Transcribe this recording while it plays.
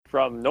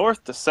From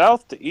north to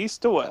south to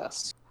east to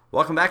west.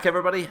 Welcome back,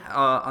 everybody.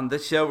 On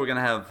this show, we're going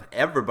to have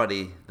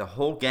everybody, the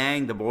whole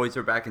gang. The boys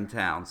are back in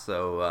town.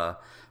 So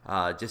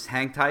just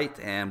hang tight,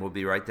 and we'll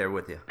be right there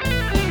with you.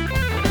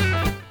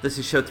 This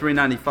is show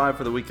 395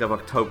 for the week of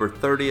October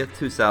 30th,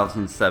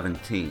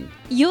 2017.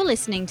 You're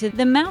listening to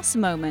The Mouse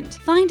Moment.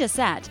 Find us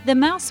at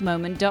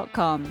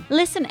themousemoment.com.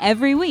 Listen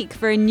every week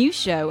for a new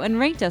show and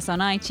rate us on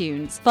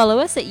iTunes. Follow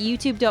us at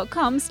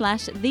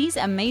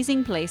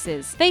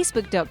youtube.com/theseamazingplaces,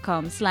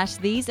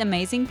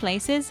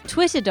 facebook.com/theseamazingplaces,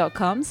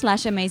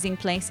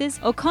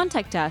 twitter.com/amazingplaces, or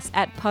contact us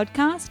at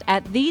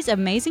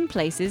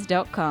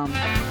podcast@theseamazingplaces.com.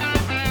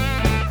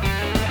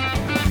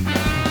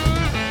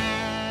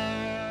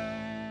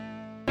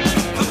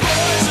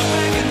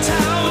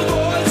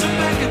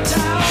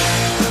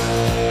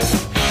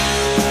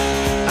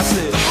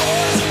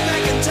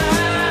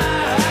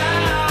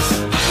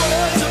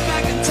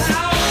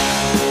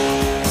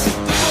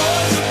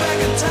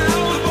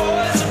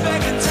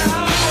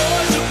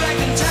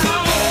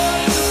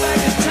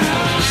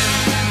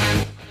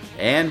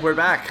 And we're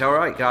back. All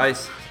right,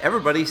 guys.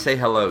 Everybody say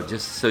hello,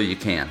 just so you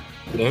can.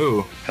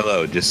 Hello.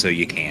 Hello, just so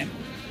you can.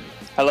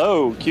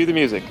 Hello, cue the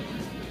music.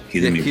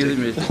 Cue the music. Cue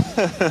the music.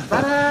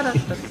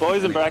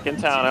 Boys are back in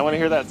town. I want to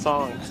hear that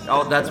song.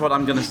 Oh, that's what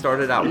I'm going to start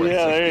it out with.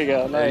 Yeah, there you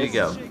go. There Nice. you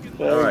go.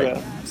 There All we right.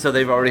 go. So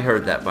they've already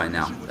heard that by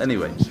now.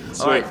 Anyway.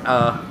 All right.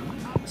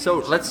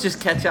 So let's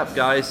just catch up,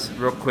 guys,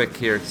 real quick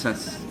here,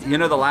 since the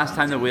last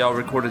time that we all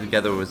recorded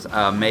together was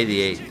May the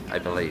 8th, I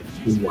believe.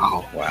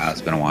 Wow. Wow,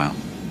 it's been a while.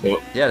 Yep.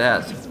 Yeah, it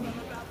has.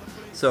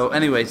 So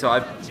anyway,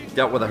 I've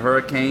dealt with a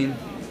hurricane,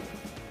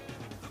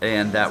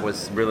 and that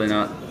was really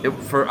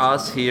for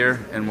us here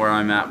and where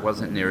I'm at,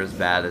 wasn't near as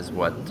bad as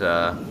what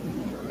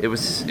it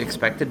was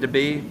expected to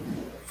be.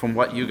 From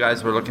what you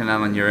guys were looking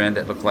at on your end,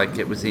 it looked like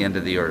it was the end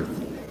of the earth.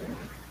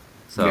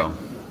 So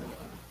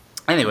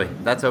anyway,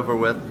 that's over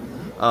with.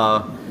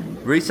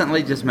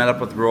 Recently just met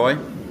up with Roy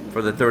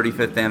for the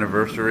 35th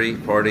anniversary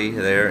party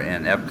there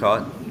in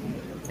Epcot,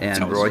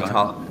 and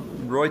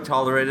Roy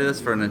tolerated us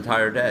for an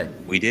entire day.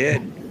 We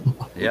did.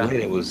 Yeah.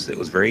 It was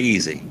very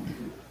easy.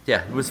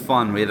 Yeah, it was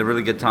fun. We had a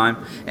really good time.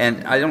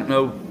 And I don't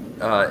know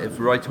if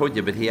Roy told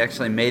you, but he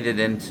actually made it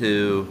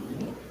into,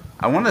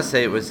 I want to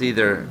say it was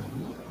either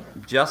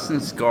Justin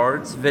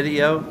Scard's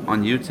video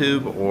on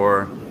YouTube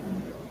or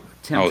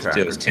Tim Tracker.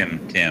 It was Tim.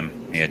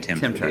 Yeah,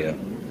 Tim's Tim video.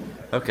 Tracker.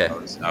 Okay.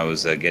 I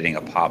was getting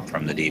a pop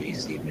from the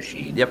DVC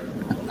machine. Yep.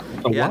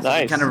 Yeah,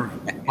 Nice.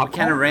 we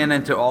kind of ran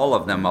into all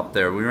of them up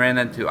there. We ran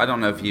into, I don't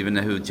know if you even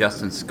know who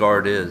Justin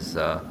Scard is,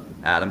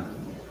 Adam.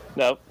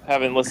 Nope,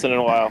 haven't listened in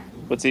a while.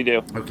 What's he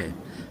do? Okay.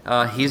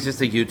 He's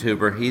just a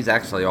YouTuber. He's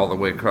actually all the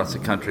way across the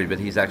country, but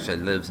he's actually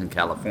lives in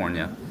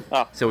California.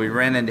 Oh. So we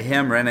ran into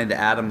him, ran into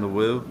Adam the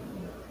Woo,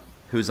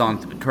 who's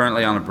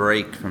currently on a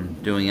break from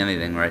doing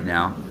anything right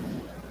now.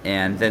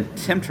 And then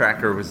Tim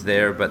Tracker was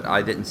there, but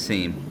I didn't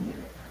see him.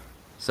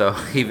 So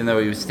even though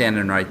he was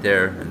standing right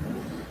there, and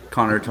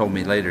Connor told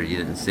me later you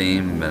didn't see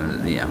him,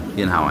 but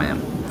you know how I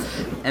am.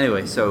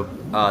 Anyway, so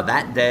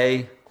that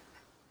day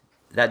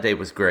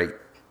was great.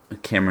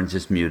 Cameron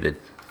just muted.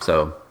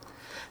 So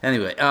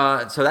anyway,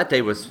 so that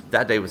day was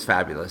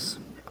fabulous.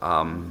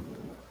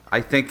 I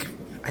think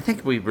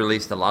we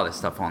released a lot of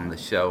stuff on the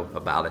show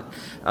about it.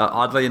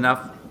 Oddly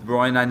enough,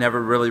 Roy and I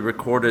never really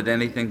recorded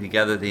anything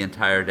together the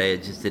entire day.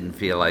 It just didn't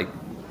feel like,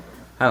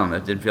 I don't know,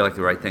 it didn't feel like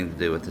the right thing to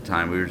do at the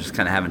time. We were just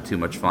kind of having too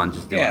much fun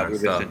just doing our we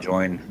stuff. just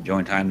enjoying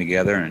time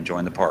together and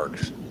enjoying the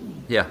parks.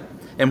 Yeah,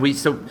 and we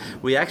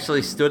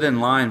actually stood in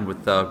line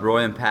with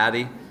Roy and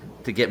Patty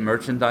to get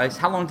merchandise.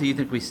 How long do you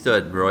think we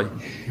stood, Roy?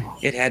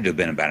 It had to have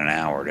been about an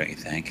hour, don't you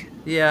think?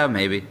 Yeah,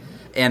 maybe.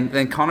 And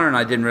then Connor and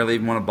I didn't really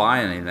even want to buy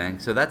anything,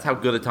 so that's how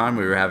good a time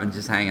we were having,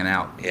 just hanging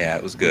out. Yeah,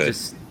 it was good. We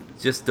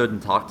just stood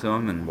and talked to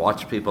them and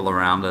watched people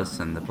around us,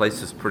 and the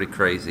place was pretty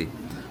crazy,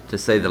 to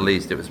say the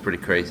least. It was pretty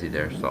crazy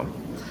there. So,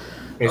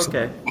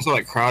 okay. I saw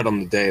that crowd on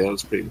the day. That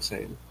was pretty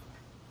insane.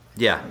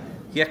 Yeah,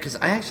 because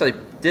I actually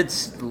did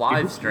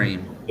live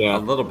stream a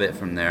little bit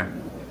from there.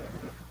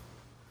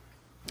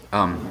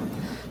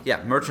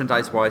 Yeah,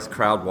 merchandise-wise,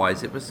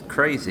 crowd-wise, it was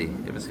crazy.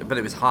 But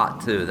it was hot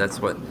too. That's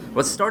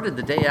what started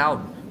the day out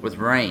with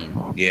rain.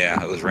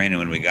 Yeah, it was raining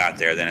when we got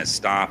there. Then it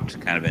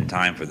stopped, kind of in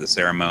time for the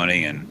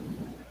ceremony, and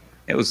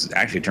it was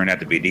actually turned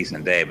out to be a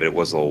decent day, but it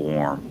was a little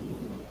warm.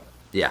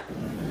 Yeah.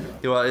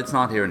 Well, it's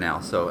not here now.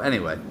 So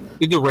anyway,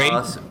 Did the rain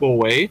go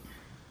away?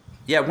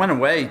 yeah, it went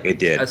away. It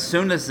did. As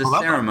soon as the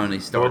ceremony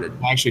started.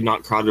 Actually,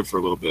 not crowded for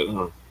a little bit,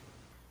 huh?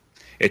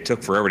 It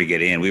took forever to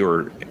get in. We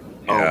were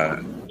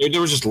There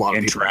was just a lot of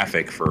in people.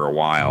 traffic for a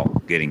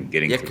while getting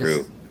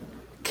through.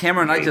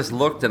 Cameron, I just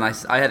looked and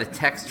I had a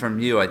text from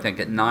you, I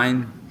think, at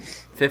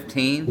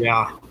 9:15.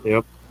 Yeah.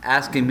 Yep.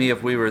 Asking me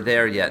if we were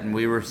there yet, and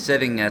we were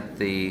sitting at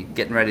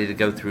getting ready to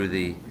go through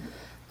the,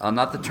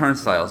 not the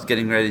turnstiles,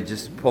 getting ready to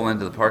just pull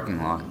into the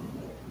parking lot.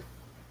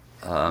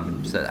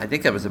 So I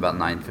think that was about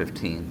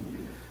 9:15.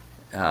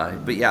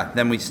 But yeah,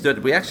 then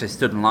we actually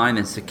stood in line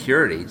in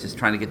security, just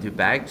trying to get through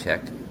bag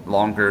check,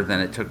 longer than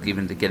it took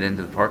even to get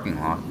into the parking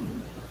lot.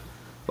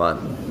 But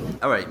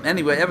all right.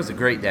 Anyway, that was a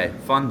great day,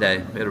 fun day.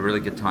 We had a really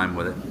good time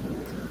with it.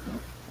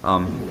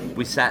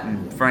 We sat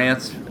in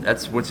France.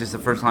 Which is the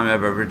first time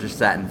I've ever just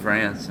sat in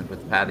France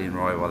with Patty and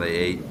Roy while they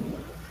ate,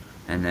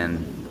 and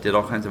then did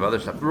all kinds of other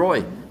stuff.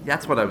 Roy,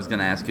 that's what I was going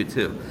to ask you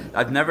too.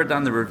 I've never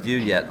done the review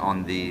yet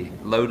on the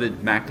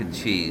loaded mac and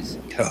cheese.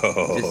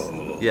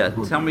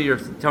 Oh. Tell me your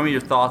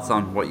thoughts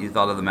on what you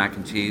thought of the mac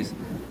and cheese.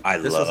 I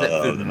This was at Food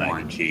love and the mac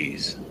Wine. and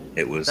cheese.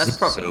 It was That's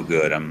probably- so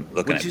good. I'm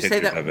looking Would at you say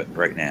pictures that- of it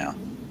right now.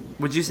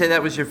 Would you say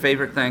that was your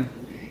favorite thing?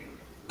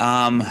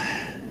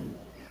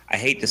 I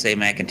hate to say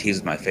mac and cheese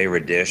is my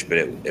favorite dish, but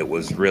it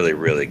was really,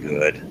 really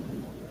good.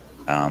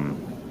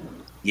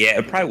 Yeah,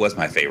 it probably was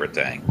my favorite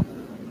thing.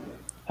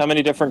 How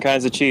many different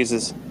kinds of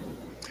cheeses?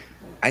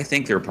 I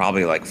think there were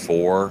probably like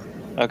 4.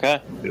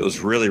 Okay. It was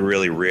really,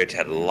 really rich,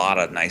 had a lot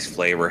of nice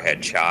flavor,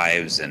 had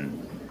chives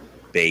and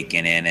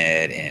bacon in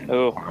it and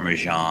Ooh.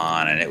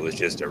 Parmesan, and it was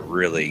just a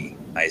really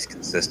nice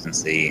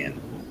consistency, and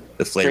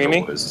the flavor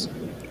Creamy? was,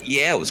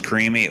 it was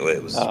creamy.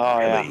 It was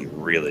really,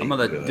 really I'm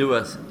gonna good.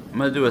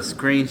 do a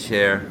screen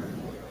share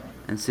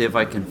and see if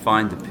I can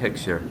find the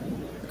picture.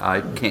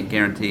 I can't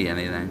guarantee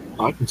anything,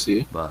 I can see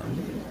it. but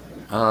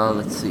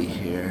let's see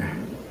here.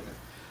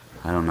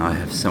 I don't know. I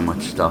have so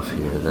much stuff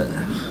here that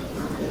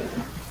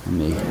let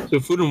me So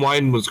Food and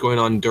Wine was going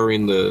on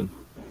during the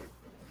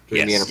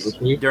Yes.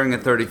 anniversary. during the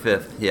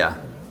 35th. Yeah.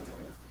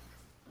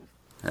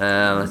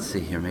 Let's see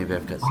here. Maybe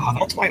I've got. Wow,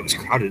 that's why it was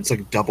crowded. It's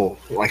like double.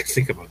 Like,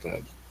 think about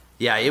that.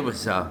 Yeah, it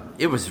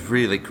was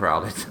really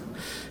crowded.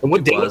 And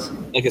what day was. was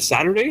it? Like a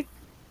Saturday?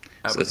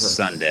 That So was it's a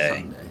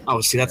Sunday.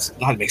 Oh, see, that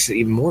makes it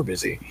even more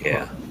busy.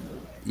 Yeah.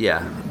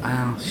 Yeah.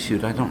 Oh,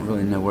 shoot. I don't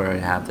really know where I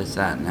have this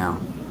at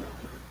now.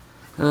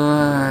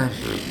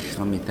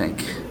 Let me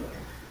think.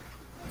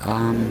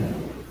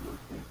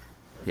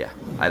 Yeah,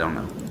 I don't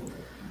know.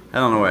 I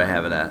don't know where I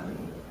have it at.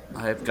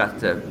 I've got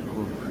the.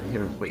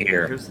 Here, wait.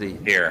 Here. Here's the.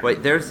 Here.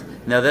 Wait, there's.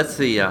 No, that's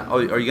the.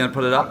 Are you gonna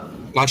put it up?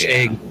 Scotch Yeah.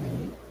 egg.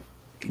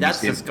 Can you That's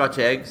see the it? Scotch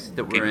eggs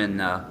that were in.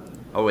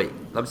 Oh wait,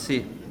 let me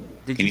see.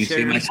 Did Can you share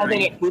see your my How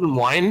screen? about at Food and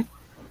Wine?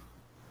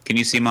 Can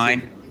you see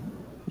mine?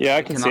 Yeah,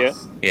 I can see it.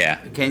 Yeah,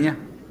 Can you?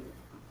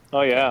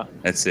 Oh yeah.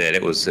 that's it.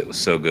 It was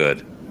so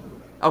good.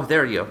 Oh,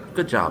 there you go.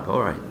 Good job.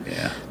 All right.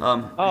 Yeah.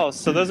 Oh,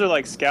 so those are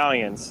like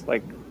scallions,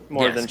 like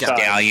more Yeah, than scallions.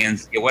 chives.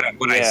 Scallions. Yeah,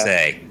 what I Yeah.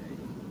 say?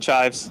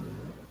 Chives.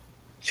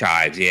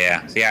 Chives.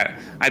 Yeah. See,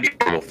 I'd be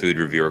a little food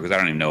reviewer because I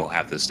don't even know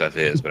half this stuff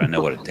is, but I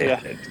know what it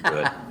tastes. Yeah. It's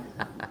good.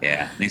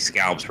 Yeah. These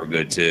scallops were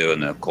good too,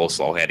 and the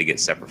coleslaw had to get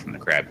separate from the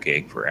crab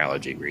cake for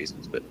allergy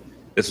reasons. But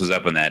this was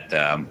up in that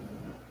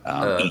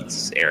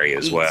Eats area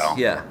as Eats, well.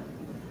 Yeah.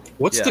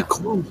 What's Yeah. the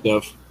corn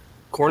stuff?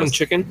 Corn and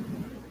chicken?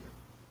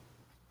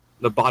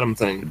 The bottom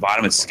The thing.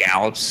 bottom is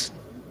scallops.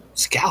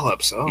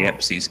 Scallops. Oh.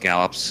 Yep, sea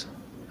scallops.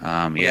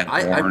 Yeah,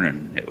 Corn,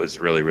 and it was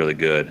really, really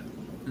good.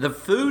 The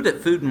food at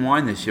Food and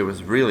Wine this year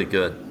was really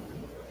good.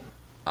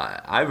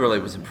 I really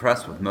was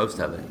impressed with most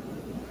of it.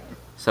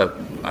 So,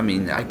 I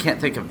mean, I can't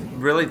think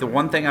of really the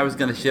one thing I was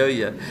going to show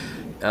you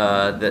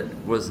that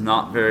was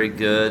not very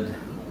good.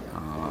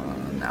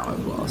 Now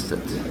I've lost it.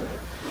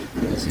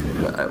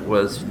 It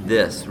was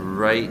this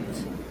right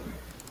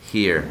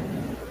here.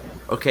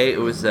 Okay, it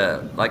was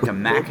like a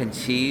mac and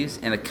cheese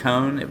in a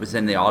cone. It was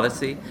in the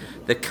Odyssey.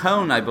 The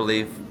cone, I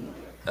believe,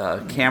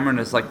 Cameron,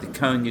 is like the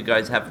cone you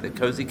guys have, the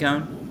cozy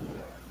cone.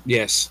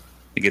 Yes.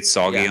 It gets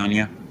soggy Yeah. on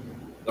you.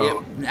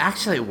 Oh.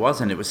 Actually, it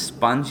wasn't. It was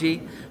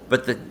spongy,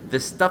 but the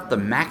stuff, the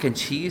mac and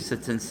cheese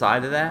that's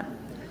inside of that,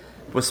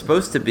 was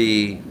supposed to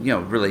be,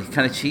 really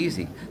kind of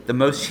cheesy. The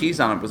most cheese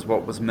on it was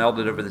what was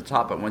melted over the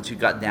top, but once you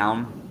got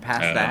down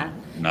past that,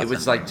 nothing. it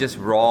was like just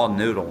raw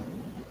noodle.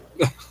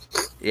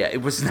 Yeah,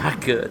 it was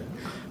not good.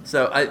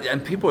 So,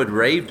 and people had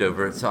raved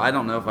over it, so I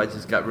don't know if I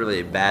just got really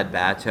a bad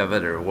batch of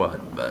it or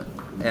what. But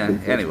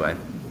anyway,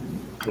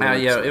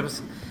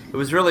 it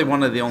was really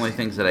one of the only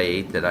things that I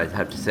ate that I'd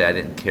have to say I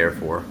didn't care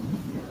for.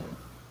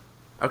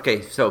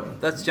 Okay, so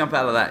let's jump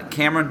out of that.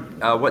 Cameron,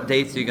 what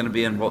dates are you going to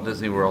be in Walt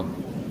Disney World?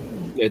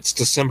 It's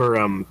December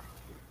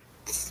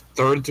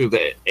 3rd through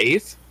the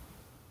 8th.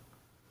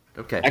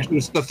 Okay, Actually,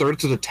 it's the 3rd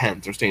to the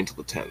 10th. They're staying until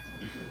the 10th.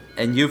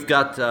 and you've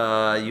got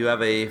you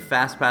have a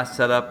fast pass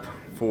set up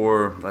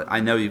for. I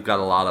know you've got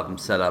a lot of them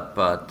set up,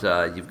 but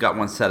you've got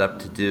one set up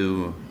to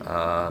do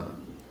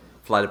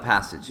Flight of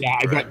Passage. Yeah,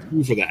 I got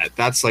 2 for that.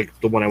 That's like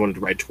the one I wanted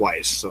to ride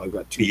twice, so I've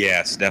got 2.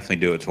 Yes, definitely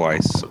do it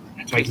twice. So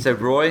I can- So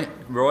Roy,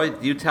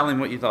 you tell him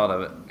what you thought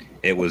of it.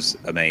 It was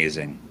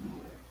amazing.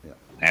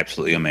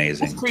 Absolutely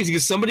amazing. That's crazy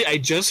because I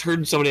just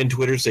heard somebody on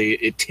Twitter say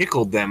it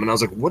tickled them, and I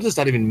was like, "What does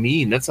that even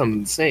mean? That sounds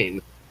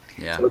insane."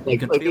 Yeah, So, you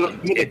can feel it.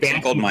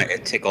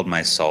 It tickled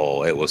my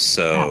soul. It was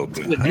so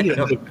good. I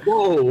was like,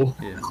 whoa!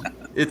 Yeah.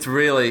 It's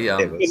really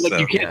It was Like, you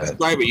so can't good.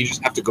 describe it; you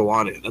just have to go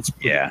on it. That's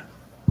Yeah.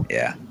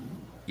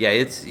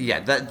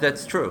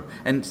 that's true.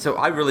 And so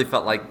I really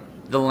felt like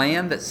the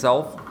land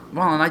itself.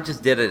 Well, and I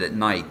just did it at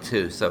night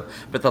too. So,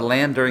 but the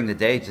land during the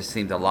day just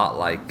seemed a lot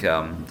like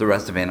the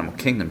rest of Animal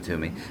Kingdom to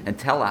me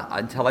until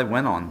I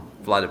went on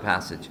Flight of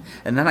Passage,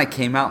 and then I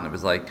came out and it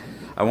was like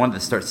I wanted to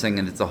start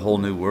singing "It's a Whole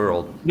New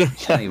World."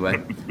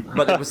 Anyway,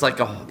 but it was like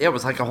a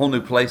whole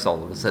new place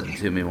all of a sudden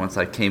to me once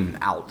I came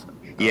out.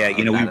 Yeah,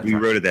 we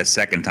wrote it that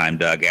second time,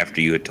 Doug,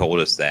 after you had told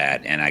us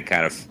that, and I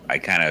kind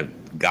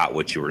of got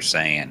what you were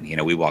saying.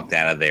 We walked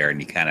out of there, and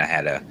you kind of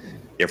had a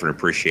different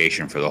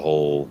appreciation for the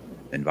whole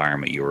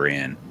environment you were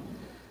in.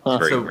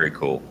 Very, very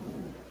cool.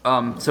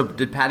 So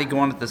did Patty go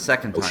on it the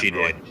second time? She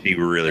did. She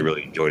really,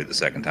 really enjoyed it the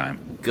second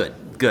time. Good.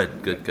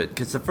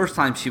 Because the first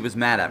time she was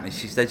mad at me.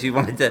 She said she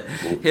wanted to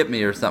hit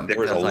me or something.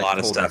 There was a lot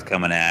of stuff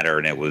coming at her,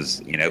 and it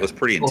was, it was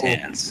pretty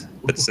intense.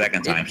 But the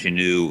second time, she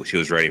knew she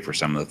was ready for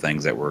some of the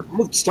things that were.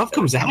 Well, stuff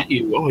comes at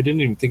you. Oh, I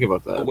didn't even think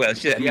about that. Well,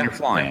 you're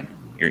flying.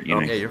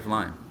 You're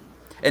flying.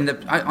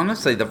 And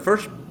honestly, the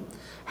first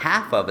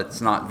half of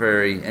it's not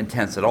very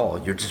intense at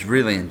all. You're just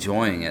really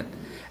enjoying it,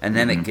 and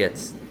then it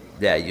gets.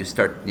 Yeah, you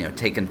start,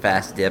 taking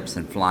fast dips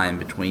and flying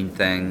between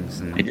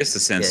things, and just the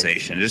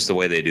sensation, just the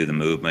way they do the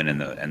movement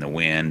and the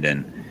wind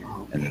and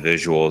the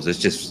visuals. It's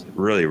just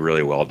really,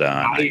 really well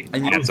done.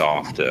 Hats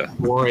off to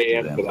 4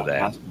 a.m. for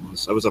that.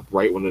 I was up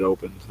right when it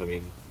opened. I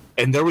mean,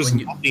 and there was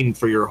nothing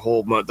for your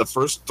whole month. The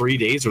first 3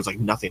 days, there was like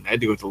nothing. I had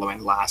to go to my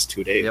last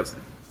 2 days. Yep.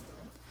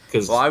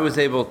 Well, I was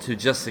able to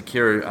just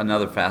secure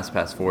another fast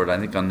pass for it. I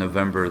think on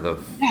November the.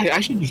 Yeah, I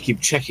should just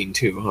keep checking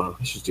too, huh?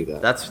 I should do that.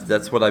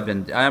 That's what I've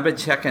been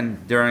checking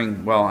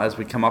during. Well, as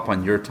we come up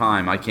on your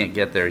time, I can't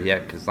get there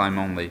yet because I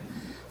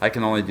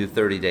can only do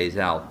 30 days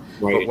out.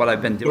 Right. But what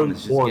I've been doing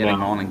is just getting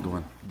on and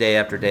going day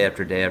after day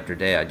after day after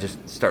day. I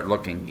just start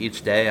looking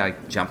each day. I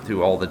jump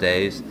through all the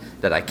days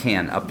that I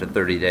can up to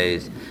 30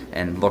 days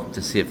and look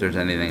to see if there's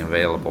anything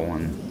available.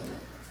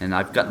 And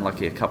I've gotten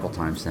lucky a couple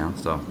times now.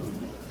 So.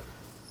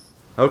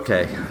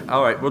 Okay,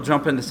 all right. We'll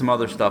jump into some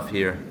other stuff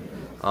here.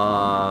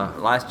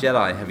 Last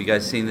Jedi. Have you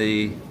guys seen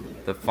the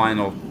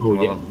final?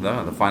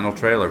 The final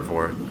trailer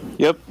for it.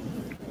 Yep.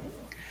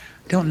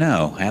 Don't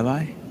know. Have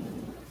I?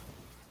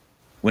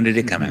 When did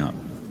it come out?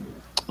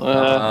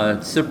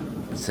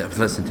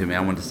 Listen to me. I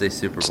wanted to say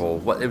Super Bowl.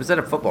 What? It was at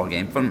a football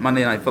game,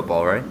 Monday Night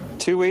Football, right?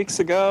 2 weeks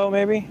ago,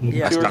 maybe.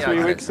 Yeah, 2 or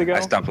 3 weeks ago. I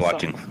stopped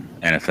watching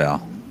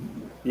NFL.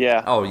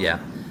 Yeah. Oh yeah.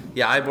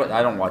 Yeah, I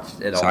don't watch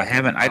it all. So I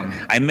haven't.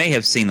 I may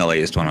have seen the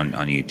latest one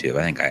on YouTube.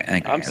 I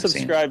think I'm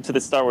subscribed to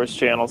the Star Wars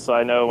channel, so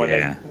I know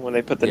when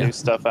they put the new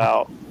stuff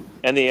out,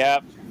 and the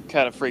app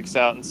kind of freaks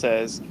out and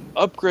says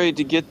upgrade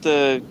to get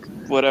the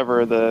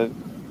whatever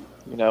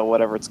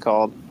it's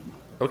called.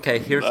 Okay,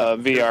 here's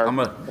VR. I'm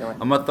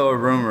gonna throw a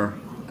rumor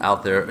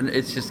out there.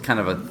 It's just kind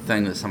of a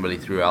thing that somebody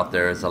threw out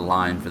there as a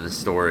line for the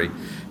story,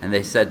 and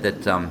they said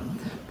that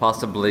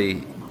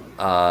possibly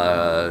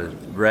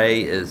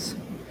Rey is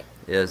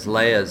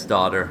Leia's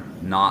daughter,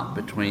 not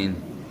between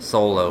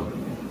Solo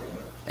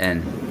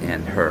and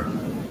her.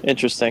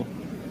 Interesting.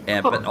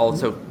 But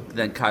also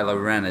then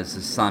Kylo Ren is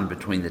his son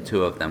between the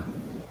two of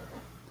them.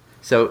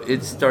 So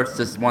it starts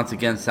to once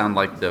again sound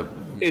like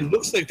It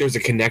looks like there's a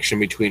connection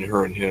between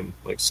her and him,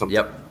 like something.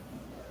 Yep.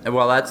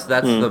 Well, that's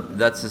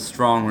the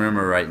strong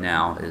rumor right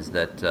now is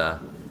that's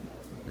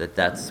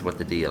what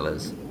the deal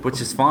is,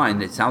 which is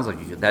fine. It sounds like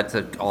that's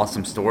an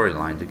awesome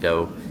storyline to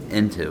go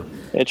into.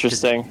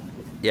 Interesting.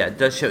 Yeah, it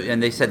does show,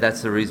 and they said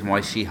that's the reason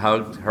why she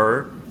hugged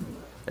her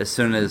as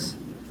soon as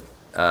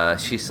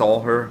she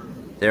saw her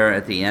there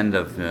at the end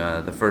of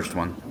the first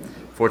one,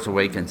 Force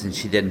Awakens, and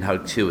she didn't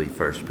hug Chewie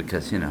first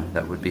because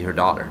that would be her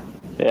daughter.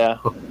 Yeah.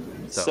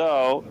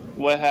 So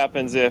what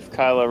happens if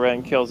Kylo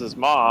Ren kills his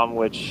mom,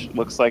 which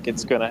looks like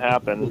it's going to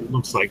happen? It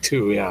looks like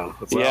too, yeah.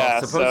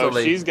 So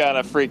she's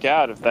gonna freak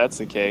out if that's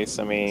the case.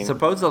 I mean,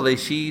 supposedly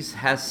she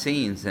has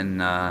scenes in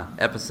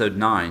Episode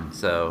 9,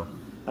 so.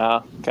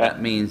 Okay.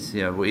 That means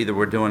either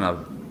we're doing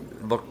a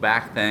look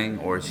back thing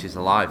or she's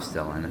alive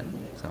still in it.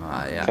 So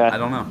okay. I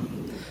don't know.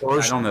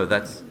 I don't know.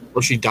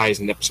 Or she dies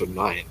in Episode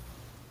 9.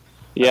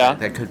 Yeah,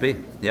 that could be.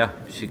 Yeah,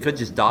 she could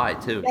just die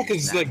too. Yeah,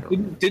 because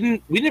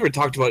we never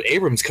talked about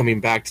Abrams coming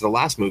back to the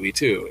last movie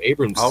too.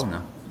 Abrams. Oh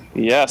no.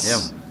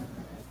 Yes.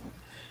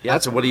 Yeah.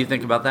 So what do you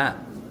think about that?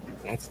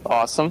 That's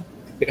awesome.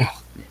 Yeah.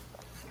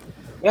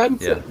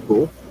 That's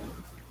cool.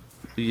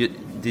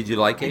 Did you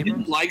like Abrams? I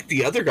didn't like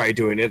the other guy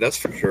doing it, that's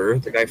for sure.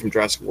 The guy from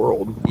Jurassic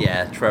World.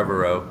 Yeah,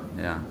 Trevorrow.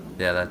 Yeah,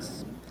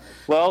 that's.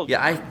 Well.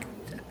 Yeah,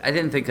 I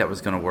didn't think that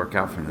was going to work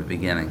out from the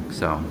beginning.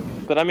 So.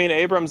 But I mean,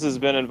 Abrams has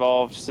been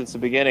involved since the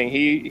beginning.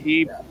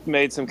 He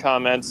made some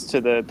comments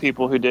to the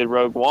people who did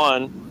Rogue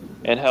One,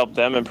 and helped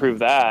them improve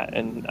that.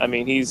 And I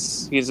mean,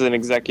 he's an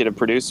executive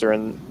producer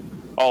in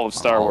all of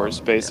Star Wars,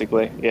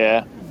 basically.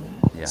 Yeah.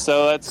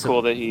 So that's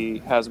cool that he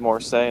has more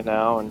say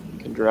now and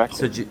can direct.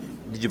 So did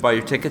you buy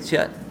your tickets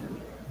yet?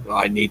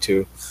 I need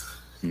to.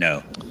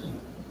 No,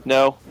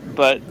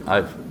 but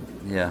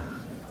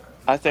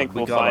I think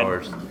we'll find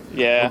ours.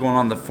 Yeah, we're going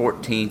on the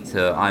 14th to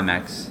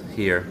IMAX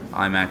here,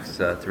 IMAX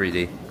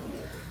 3D.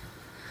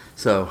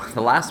 So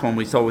the last one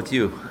we saw with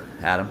you,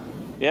 Adam.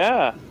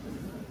 Yeah.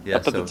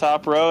 Up at the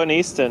top row in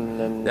Easton,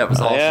 and that was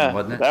awesome,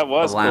 wasn't it? That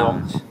was the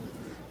lounge. Cool.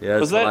 Yeah,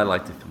 that's what I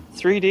liked it.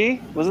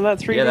 3D? Wasn't that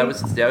 3D? Yeah,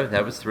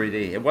 that was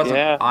 3D. It wasn't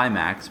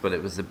IMAX, but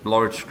it was a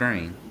large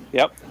screen.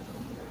 Yep.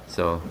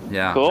 So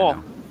yeah.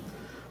 Cool.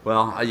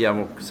 Well,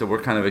 so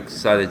we're kind of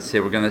excited to see.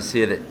 We're going to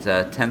see it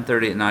at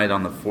 10:30 at night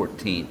on the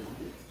 14th.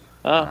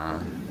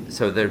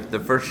 So the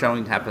first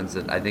showing happens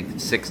at, I think,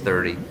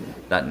 6:30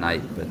 that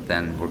night, but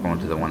then we're going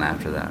to the one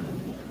after that.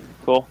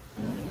 Cool.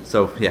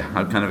 So, yeah,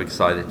 I'm kind of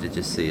excited to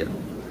just see it.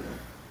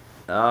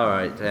 All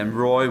right, and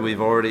Roy,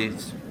 we've already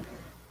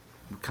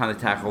kind of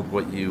tackled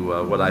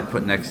what I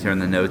put next here in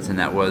the notes, and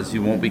that was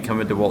you won't be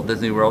coming to Walt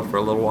Disney World for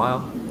a little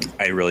while?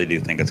 I really do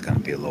think it's going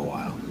to be a little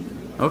while.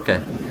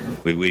 Okay.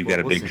 We've got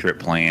a big trip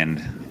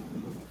planned,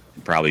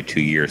 probably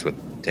 2 years, with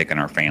taking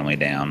our family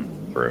down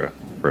for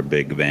a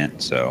big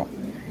event. So.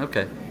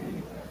 Okay.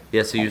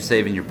 Yeah, so you're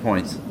saving your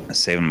points.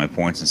 Saving my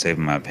points and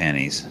saving my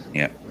pennies.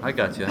 Yep. I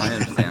got you. I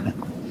understand.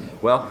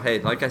 Well, hey,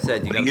 like I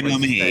said, you got to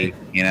me.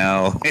 You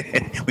know,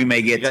 we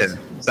may get to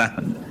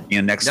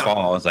next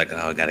fall. It's like,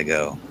 oh, I gotta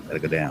go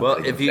down.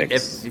 Well, if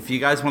you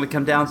guys want to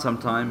come down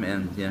sometime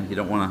and you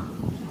don't want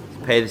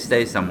to pay to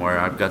stay somewhere,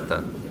 I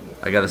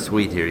got a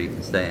suite here you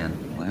can stay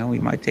in. Well, we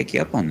might take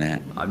you up on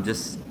that. I'm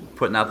just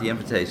putting out the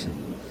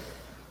invitation.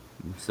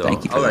 So,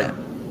 thank you for that.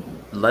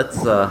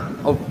 Let's.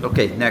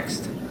 Okay.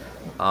 Next,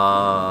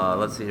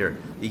 let's see here.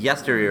 The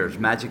Yesteryears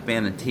Magic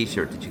Band and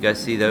T-shirt. Did you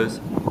guys see those?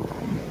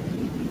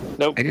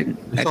 Nope. I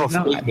didn't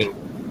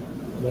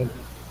know.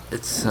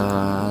 It's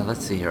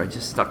let's see here. I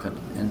just stuck it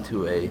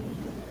into a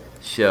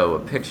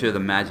picture of the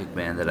Magic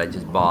Band that I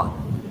just bought.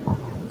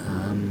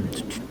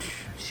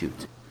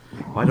 Shoot.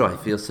 Why do I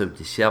feel so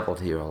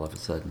disheveled here all of a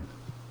sudden?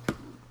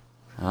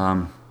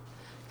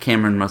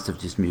 Cameron must have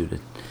just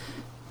muted.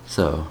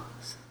 So,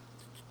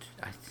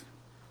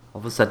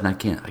 all of a sudden I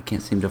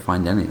can't seem to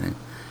find anything.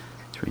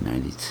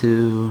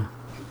 392,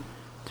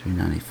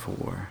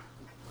 394.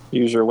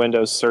 Use your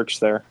Windows search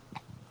there.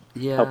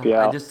 Yeah, help you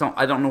out.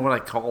 I don't know what I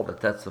called it.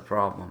 That's the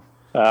problem.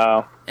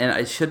 Oh. And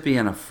it should be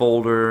in a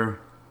folder.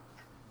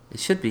 It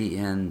should be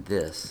in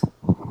this.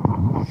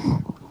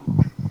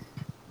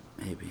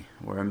 Maybe.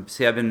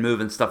 I've been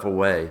moving stuff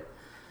away.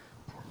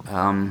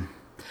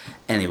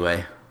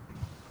 Anyway.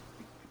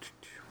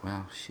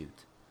 Well,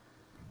 shoot.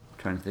 I'm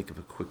trying to think of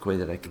a quick way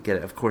that I could get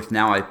it. Of course,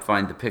 now I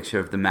find the picture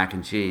of the mac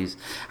and cheese.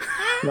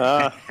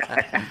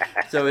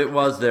 So it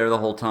was there the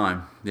whole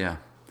time. Yeah.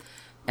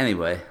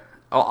 Anyway.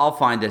 I'll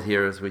find it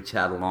here as we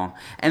chat along.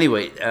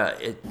 Anyway,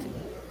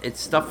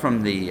 it's stuff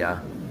from the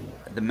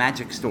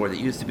Magic Store that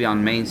used to be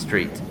on Main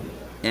Street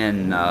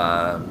in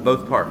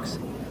both parks.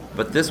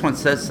 But this one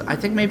says, I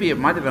think maybe it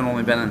might have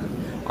only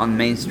been on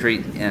Main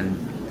Street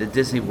in the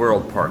Disney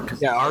World Park.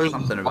 Yeah, ours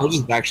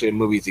is actually a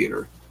movie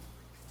theater.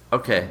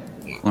 Okay.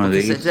 One of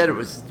these? It said it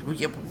was.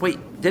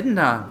 Wait, didn't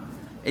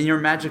in your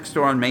Magic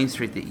Store on Main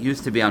Street that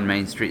used to be on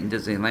Main Street in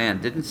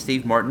Disneyland, didn't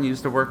Steve Martin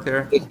used to work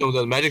there? No,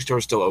 the Magic Store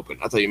is still open.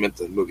 I thought you meant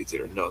the movie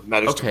theater. No, the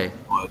Magic Store. Okay.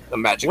 The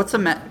Magic.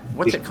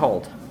 What's it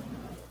called?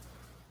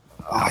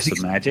 House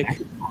of Magic?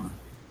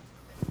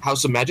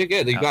 House of Magic?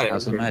 Yeah, you got it.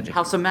 House of Magic.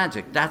 House of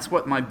Magic. That's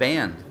what my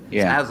band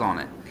has on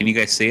it. Can you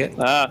guys see it?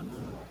 Yep,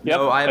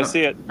 No, I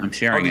see it. I'm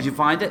sharing did you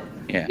find it?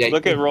 Yeah.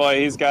 Look at Roy.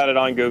 He's got it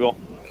on Google.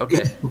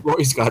 Okay.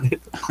 Roy's got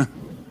it.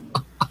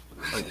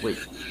 Wait,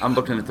 I'm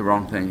looking at the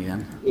wrong thing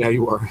again. Yeah,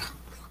 you are.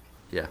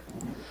 Yeah.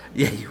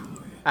 Yeah, you.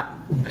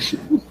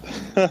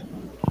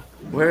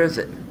 Where is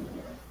it?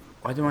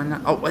 Why do I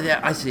not? Oh, well,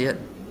 yeah, I see it.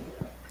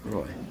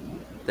 Roy.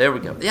 There we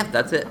go. Yeah,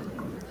 that's it.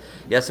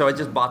 Yeah, so I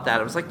just bought that.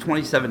 It was like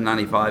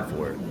 $27.95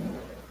 for it.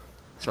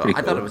 So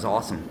I thought it was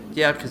awesome.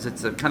 Yeah, because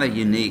it's kind of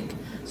unique,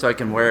 so I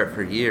can wear it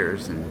for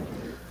years and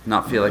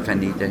not feel like I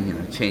need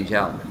to, change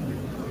out.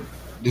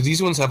 Do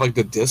these ones have like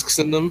the discs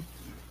in them?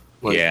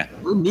 Like, Yeah.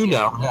 We're new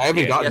now. I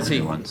haven't gotten so new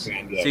you, ones. so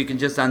you can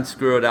just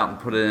unscrew it out and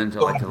put it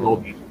into like a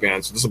old little.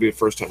 band, so this will be the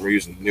first time we're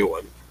using the new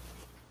one.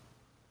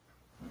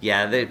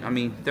 Yeah,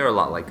 they're a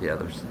lot like the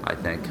others, I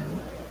think.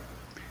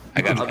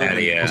 I got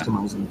Patty.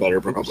 Customize them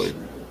better, probably.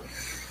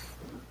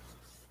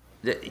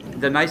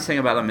 The nice thing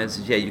about them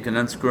is, you can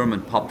unscrew them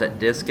and pop that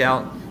disc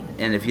out,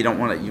 and if you don't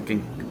want it, you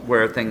can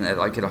wear a thing that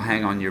it'll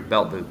hang on your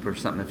belt loop or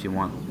something if you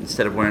want,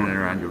 instead of wearing it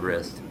around your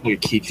wrist.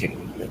 Like a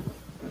keychain.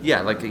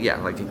 Yeah, like a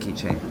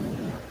keychain.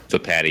 So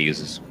Patty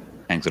uses,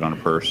 hangs it on a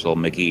purse, little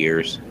Mickey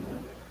ears.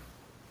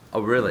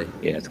 Oh, really?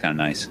 Yeah, it's kind of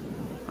nice.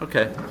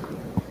 Okay.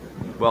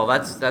 Well,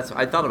 that's.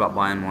 I thought about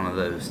buying one of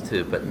those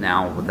too, but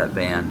now with that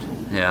band,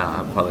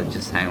 I'll probably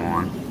just hang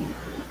on.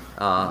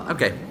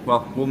 Okay.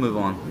 Well, we'll move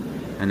on.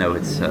 I know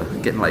it's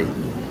getting late.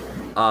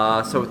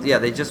 So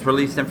they just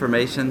released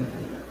information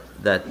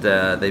that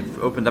they've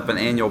opened up an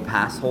annual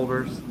pass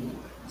holders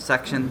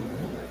section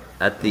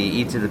at the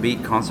E to the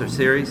Beat concert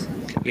series.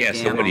 Yeah,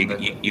 so what,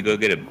 you go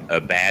get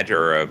a badge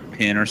or a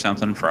pin or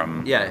something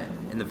from... Yeah,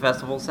 in the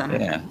festival center.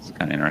 Yeah, it's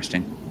kind of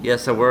interesting. Yeah,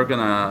 so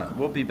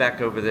we'll be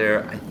back over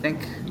there, I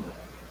think,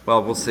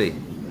 well, we'll see.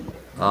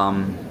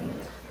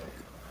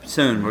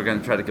 Soon we're going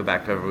to try to go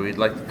back over.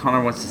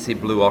 Connor wants to see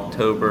Blue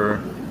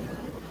October,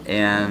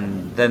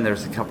 and then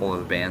there's a couple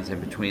of bands in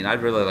between.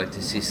 I'd really like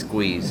to see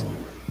Squeeze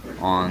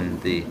on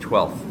the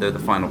 12th. They're the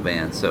final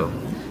band, so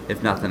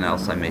if nothing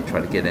else, I may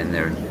try to get in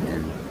there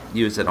and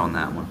use it on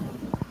that one.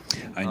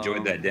 I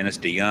enjoyed that Dennis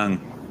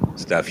DeYoung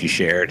stuff you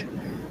shared.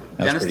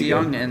 That was Dennis pretty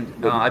DeYoung, good.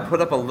 and I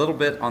put up a little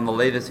bit on the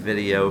latest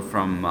video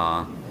from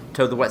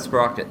Toad the Wet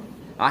Sprocket.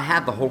 I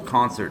had the whole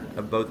concert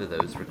of both of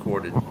those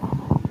recorded.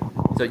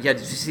 So yeah, did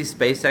you see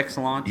SpaceX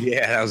launch?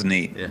 Yeah, that was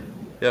neat.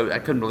 Yeah, I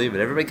couldn't believe it.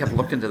 Everybody kept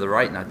looking to the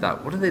right, and I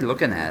thought, what are they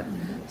looking at?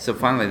 So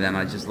finally, then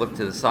I just looked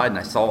to the side and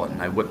I saw it,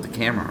 and I whipped the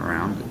camera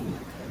around,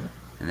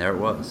 and there it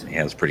was.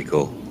 Yeah, it was pretty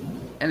cool.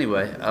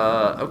 Anyway,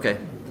 okay.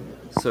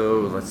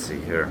 So let's see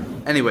here.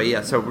 Anyway,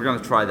 yeah. So we're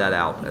gonna try that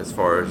out as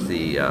far as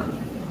the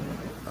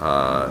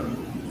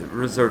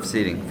reserve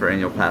seating for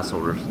annual pass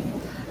holders.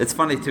 It's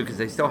funny too because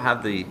they still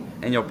have the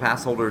annual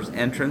pass holders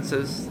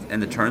entrances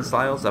and the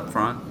turnstiles up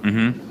front.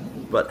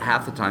 Mm-hmm. But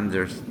half the time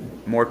there's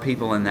more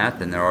people in that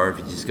than there are if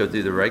you just go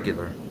through the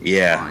regular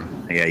Yeah,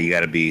 line. yeah. You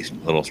got to be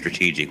a little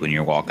strategic when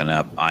you're walking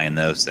up, eyeing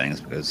those things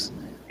because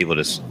people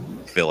just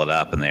fill it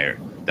up and they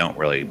don't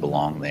really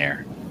belong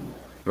there.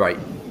 Right.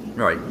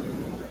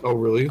 Oh,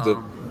 really?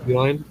 The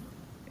line?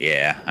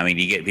 Yeah, I mean,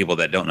 you get people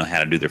that don't know how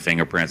to do their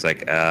fingerprints.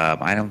 Like,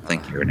 I don't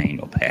think you're an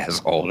annual pass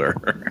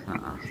holder.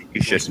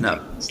 You shouldn't No.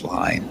 be in this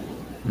line.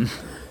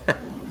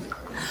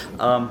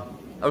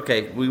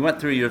 Okay, we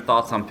went through your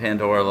thoughts on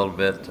Pandora a little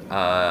bit.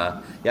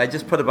 Yeah, I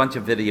just put a bunch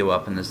of video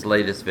up in this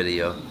latest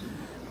video,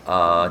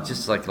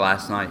 just like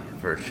last night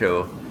for a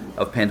show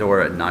of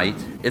Pandora at night.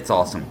 It's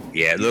awesome.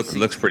 Yeah, it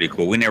looks pretty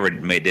cool. We never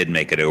did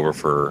make it over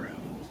for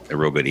a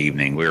real good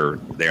evening. We were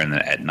there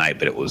at night,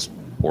 but it was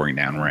pouring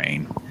down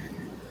rain.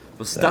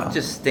 Well, stuff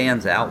just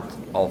stands out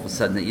all of a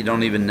sudden that you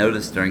don't even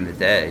notice during the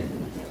day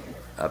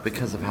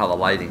because of how the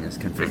lighting is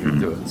configured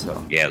to it.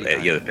 So Yeah,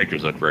 the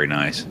pictures look very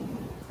nice.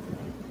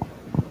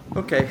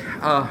 Okay,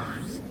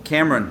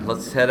 Cameron,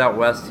 let's head out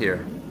west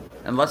here.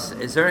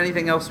 Is there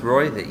anything else,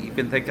 Roy, that you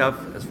can think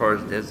of as far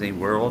as Disney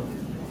World?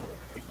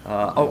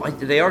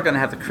 They are going to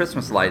have the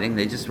Christmas lighting.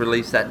 They just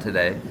released that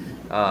today.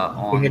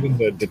 We're having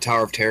the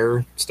Tower of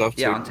Terror stuff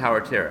too. Yeah, on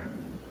Tower Terror.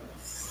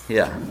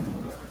 Yeah.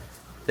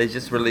 They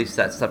just released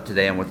that stuff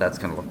today and what that's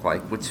going to look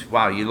like. Which,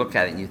 wow, you look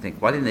at it and you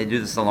think, why didn't they do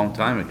this a long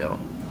time ago?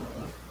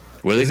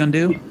 What are they going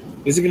to do?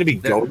 Is it going to be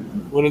going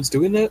when it's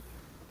doing that?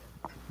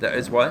 That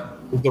is what?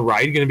 Is the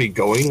ride going to be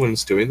going when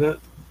it's doing that?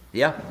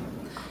 Yeah.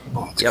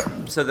 Oh, it's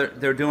Yep. So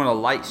they're doing a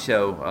light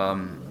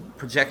show,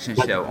 projection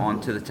show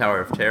onto the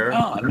Tower of Terror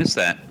Oh, I missed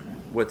that.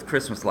 with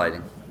Christmas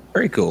lighting.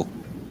 Very cool.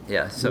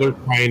 Yeah. They're So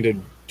trying to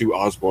do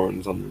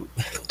Osborne's on.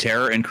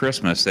 Terror and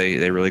Christmas,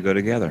 they really go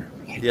together.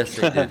 yes,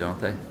 they do, don't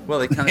they? Well,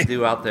 they kind of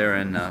do out there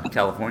in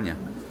California,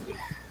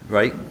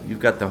 right? You've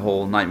got the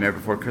whole Nightmare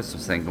Before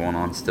Christmas thing going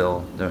on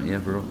still, don't you,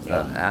 bro?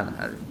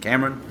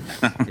 Cameron.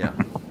 Yeah.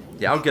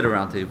 Yeah, I'll get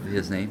around to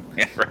his name.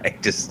 Yeah,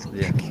 right. Just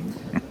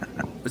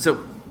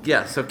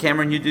Yeah. So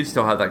Cameron, you do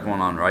still have that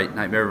going on, right?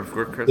 Nightmare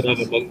Before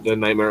Christmas. The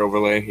Nightmare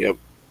overlay, yep.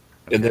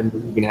 Okay. And then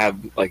you even have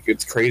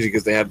it's crazy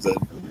because they have the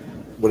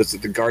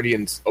the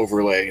Guardians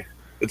overlay.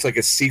 It's like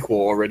a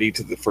sequel already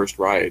to the first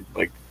ride,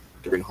 like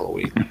during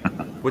Halloween.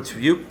 Which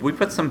we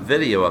put some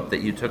video up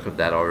that you took of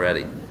that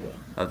already,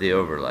 of the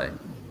overlay,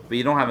 but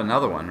you don't have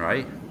another one,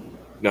 right?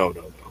 No.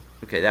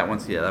 Okay, that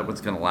one's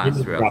gonna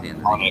last throughout the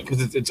end of the year.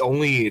 Because it's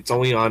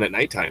only on at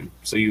nighttime,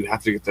 so you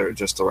have to get there at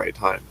just the right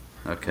time.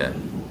 Okay.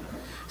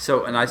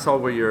 So, and I saw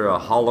where your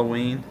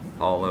Halloween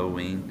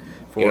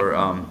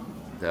for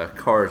the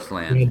Cars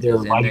Land And their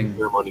is lighting ending.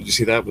 ceremony. Did you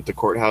see that with the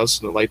courthouse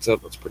and it lights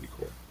up? That's pretty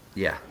cool.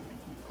 Yeah,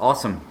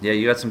 awesome. Yeah,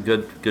 you got some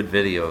good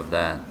video of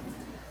that.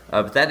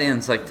 But that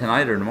ends like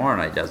tonight or tomorrow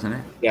night, doesn't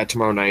it? Yeah,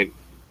 tomorrow night.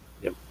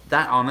 Yep.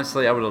 That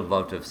honestly, I would have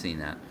loved to have seen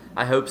that.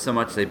 I hope so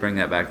much they bring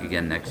that back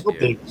again I next hope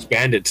they year.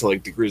 expand it to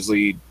like the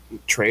Grizzly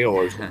Trail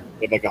or something.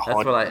 Like a That's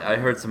haunt. what I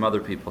heard some other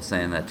people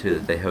saying that too,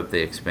 that they hope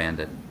they expand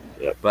it.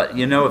 Yep. But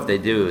if they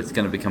do, it's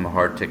going to become a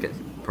hard ticket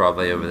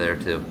probably over there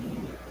too.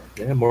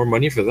 Yeah, more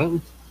money for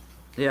them.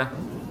 Yeah,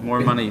 more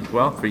money.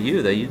 Well, for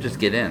you though, you just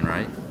get in,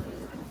 right?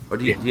 Or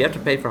do you have to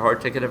pay for hard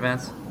ticket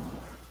events?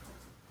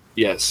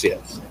 Yes.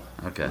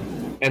 Okay.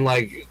 And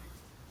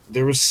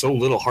there was so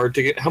little hard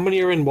ticket. How many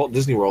are in Walt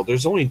Disney World?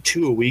 There's only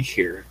 2 a week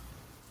here.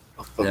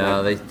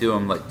 No, they do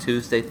them like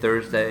Tuesday,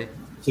 Thursday.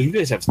 So you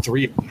guys have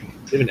 3. They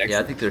have an extra Yeah,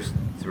 I think there's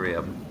 3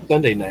 of them.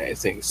 Sunday night, I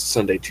think.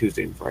 Sunday,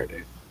 Tuesday, and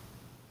Friday.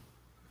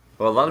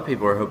 Well, a lot of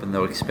people are hoping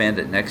they'll expand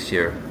it next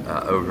year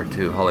over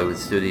to Hollywood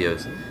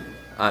Studios.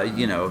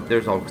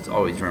 There's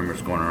always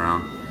rumors going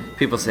around.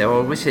 People say,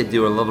 "Oh, I wish they'd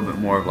do a little bit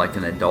more of like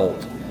an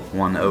adult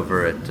one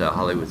over at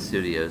Hollywood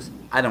Studios."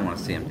 I don't want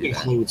to see them do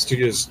that. Hollywood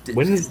Studios.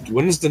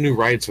 When is the new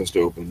ride supposed to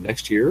open?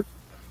 Next year?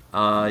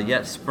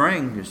 Yeah,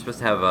 spring. You're supposed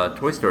to have a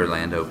Toy Story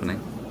Land opening.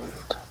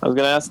 I was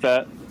gonna ask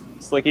that.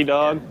 Slinky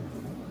Dog.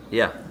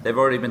 Yeah, they've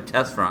already been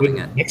test running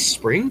it. Next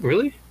spring?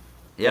 Really?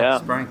 Yeah, Yeah.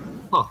 spring.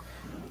 Huh.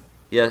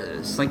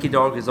 Yeah, Slinky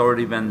Dog has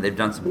already been. They've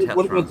done some test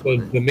What runs about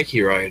with it. the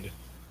Mickey ride?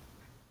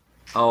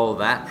 Oh,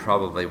 that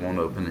probably won't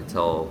open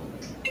until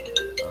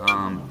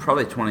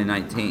probably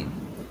 2019.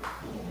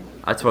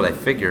 That's what I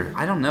figure.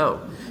 I don't know.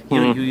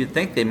 You'd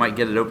think they might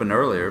get it open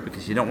earlier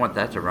because you don't want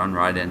that to run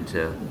right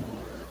into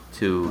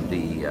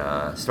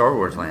the Star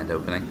Wars Land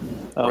opening.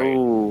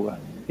 Oh,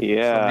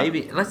 yeah. So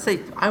maybe let's say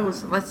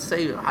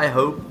I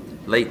hope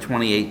late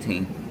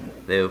 2018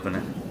 they open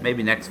it.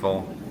 maybe next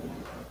fall.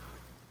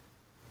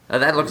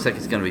 That looks like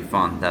it's going to be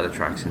fun. That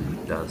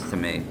attraction does to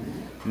me.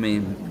 I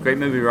mean, Great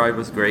Movie Ride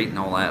was great and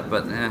all that,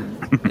 but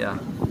yeah.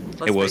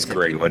 It was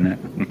great, wasn't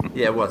it?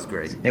 Yeah, it was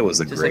great. It was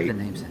a Just great, like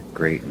the names.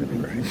 great movie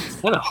ride.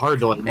 Kind of hard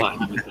to like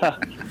mine.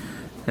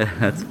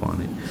 That's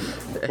funny.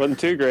 Wasn't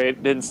too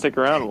great. Didn't stick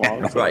around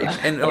long. So. Right,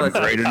 and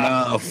Great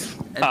enough.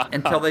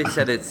 until they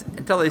said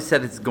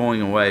it's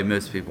going away,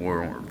 most people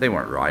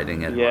weren't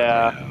riding it.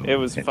 Yeah, it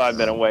was a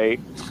 5-minute wait.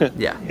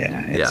 Yeah.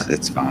 Yeah,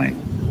 it's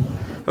fine.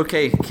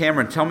 Okay,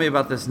 Cameron, tell me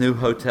about this new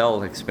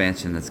hotel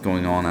expansion that's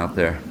going on out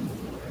there.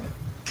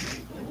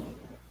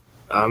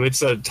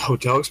 It's a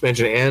hotel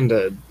expansion and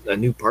a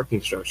new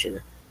parking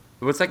structure.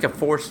 It was like a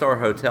 4-star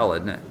hotel,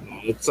 isn't it?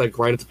 It's like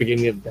right at the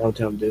beginning of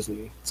downtown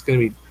Disney. It's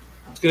gonna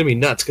be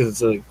nuts because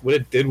it's like what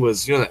it did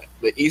was the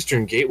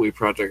Eastern Gateway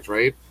project,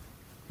 right?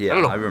 Yeah, I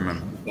don't know. I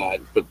remember. That,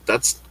 but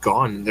that's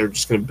gone. They're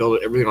just gonna build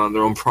everything on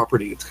their own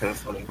property. It's kind of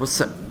funny. Well,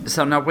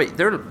 so now wait,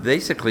 they're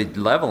basically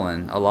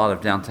leveling a lot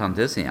of downtown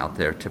Disney out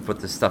there to put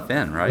this stuff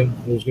in, right?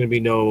 There's gonna be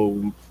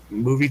no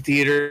movie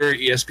theater,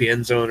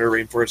 ESPN Zone, or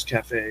Rainforest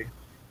Cafe.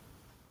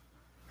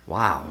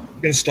 Wow.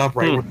 It's gonna stop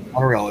right where the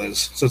monorail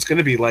is, so it's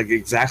gonna be like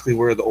exactly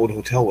where the old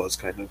hotel was,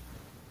 kind of.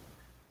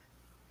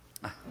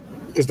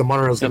 Because the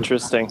monorail's gonna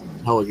Interesting.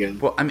 hell again.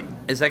 Well, I mean,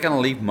 is that going to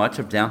leave much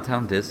of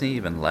downtown Disney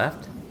even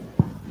left?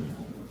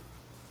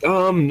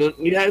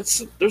 Yeah,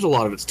 there's a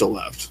lot of it still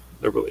left.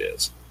 There really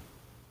is.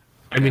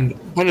 I mean,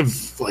 kind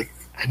of like,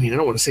 I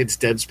don't want to say it's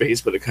dead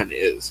space, but it kind of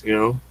is,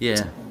 Yeah.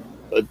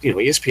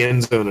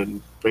 ESPN Zone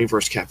and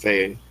Rainforest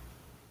Cafe.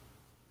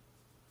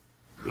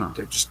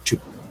 They're just too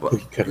Well,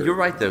 cookie cutter. you're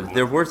right though.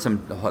 There were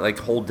some like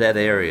whole dead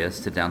areas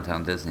to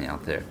downtown Disney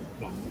out there.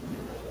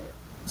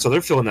 So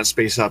they're filling that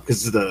space up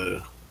because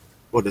the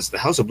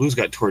House of Blues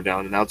got torn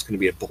down, and now it's going to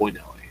be a bowling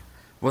alley.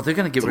 Well, they're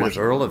going to get rid of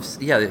Much-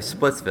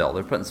 Splitsville.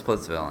 They're putting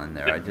Splitsville in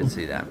there. I did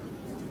see that,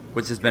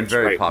 which has been That's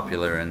very right.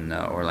 popular in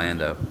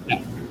Orlando.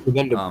 For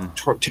them to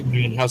turn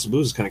in House of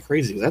Blues is kind of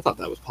crazy because I thought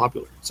that was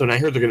popular. So now I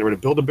heard they're getting rid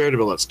of Build-A-Bear to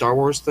build that Star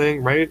Wars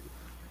thing, right?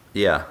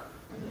 Yeah.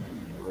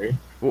 Right.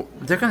 Well,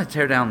 they're going to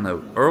tear down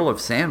the Earl of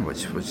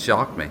Sandwich, which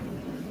shocked me.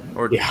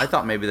 Or Yeah. I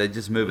thought maybe they'd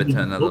just move it to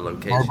another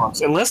location.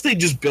 Starbucks. Unless they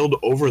just build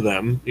over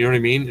them, you know what I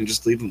mean, and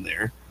just leave them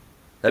there,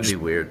 That'd be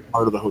weird.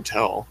 part of the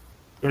hotel.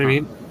 You know what I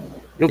mean? You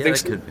don't Yeah, think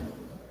that so? could be.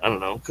 I don't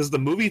know, because the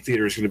movie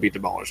theater is going to be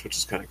demolished, which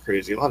is kind of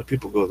crazy. A lot of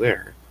people go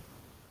there.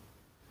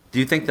 Do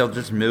you think they'll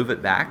just move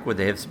it back? Would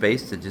they have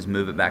space to just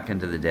move it back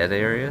into the dead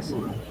areas?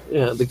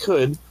 Yeah, they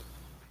could.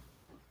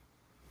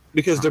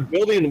 Because they're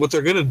building, what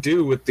they're going to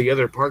do with the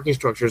other parking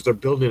structures, they're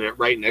building it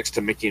right next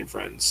to Mickey and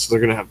Friends. So they're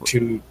going to have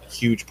two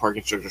huge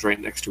parking structures right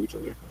next to each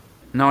other.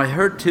 No, I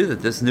heard too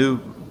that this new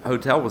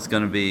hotel was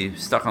going to be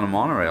stuck on a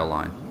monorail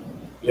line.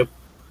 Yep.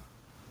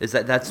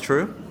 That's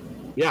true?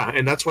 Yeah,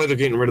 and that's why they're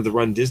getting rid of the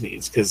Run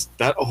Disneys, because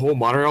that whole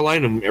monorail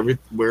line and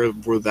everywhere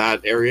where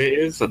that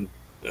area is, and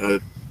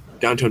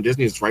downtown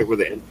Disney is right where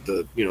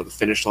the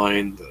finish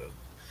line,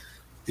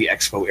 the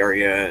expo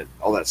area, and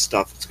all that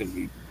stuff. It's going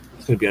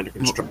to be under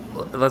construction.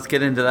 Well, let's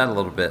get into that a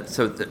little bit.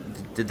 So,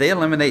 did they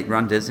eliminate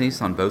Run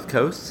Disney's on both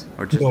coasts,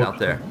 or just No. out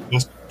there?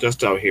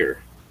 Just out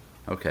here.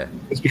 Okay.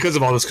 It's because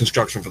of all this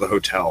construction for the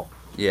hotel.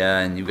 Yeah,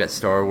 and you've got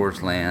Star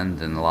Wars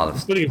Land and a lot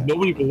of. Funny,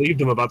 nobody believed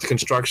them about the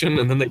construction,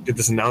 and then they did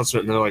this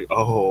announcement, and they're like,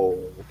 "Oh,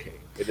 okay."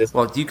 It is.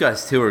 Well, you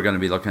guys too are going to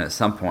be looking at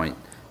some point.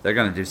 They're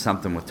going to do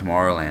something with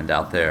Tomorrowland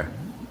out there.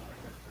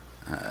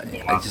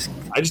 I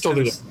just don't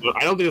think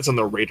it's on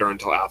the radar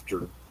until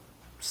after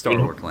Star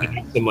Wars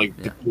Land. some Yeah.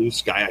 big blue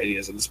sky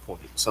ideas at this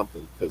point,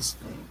 something, because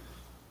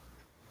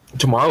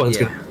Tomorrowland's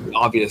Yeah. going to be an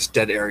obvious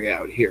dead area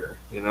out here,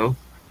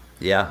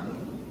 Yeah.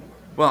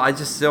 Well,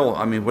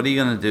 what are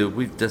you going to do?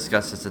 We've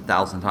discussed this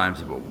 1,000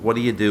 times, but what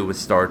do you do with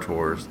Star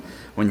Tours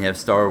when you have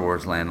Star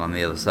Wars Land on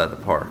the other side of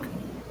the park?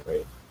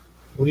 Right.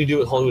 What do you do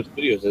with Hollywood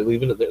Studios? They're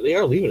leaving it there. They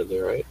are leaving it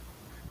there, right?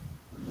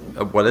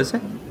 What is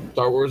it?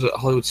 Star Wars at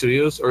Hollywood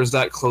Studios, or is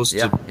that close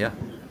Yeah, to yeah.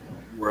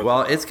 where?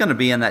 Well, it's going to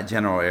be in that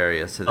general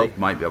area, so they Oh.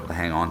 might be able to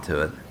hang on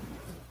to it.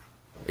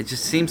 It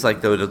just seems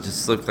like, though, it'll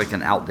just look like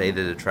an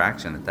outdated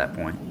attraction at that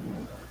point.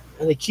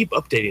 and they keep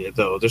updating it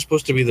though. There's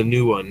supposed to be the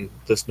new one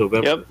this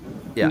November. Yep.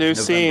 Yeah, New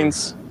November.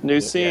 scenes. New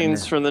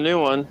scenes from the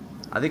new one.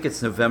 I think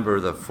it's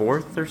November the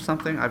 4th or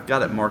something. I've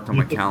got it marked on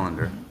my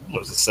calendar. What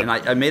was it, And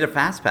I made a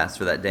fast pass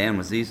for that day and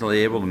was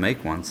easily able to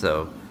make one,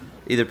 so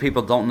either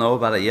people don't know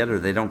about it yet or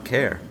they don't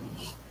care.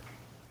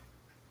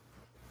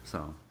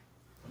 So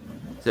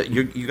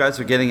you guys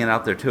are getting it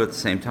out there too at the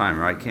same time,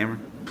 right, Cameron?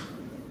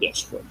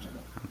 Yes, correct.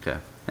 Okay.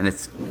 And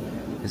is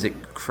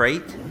it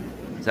Crate?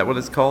 Is that what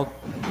it's called?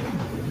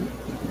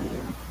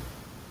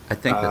 I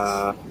think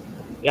that's...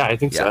 Yeah, I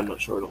think so. Yeah. I'm not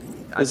sure.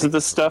 Is it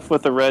the stuff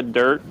with the red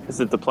dirt? Is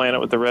it the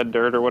planet with the red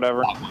dirt or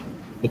whatever?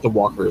 With the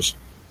walkers.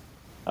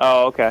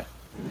 Oh, okay.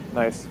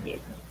 Nice.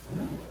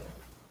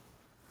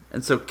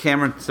 And so,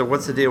 Cameron,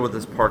 what's the deal with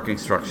this parking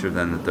structure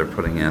then that they're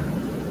putting in?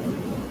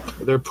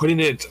 They're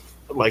putting it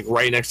like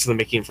right next to the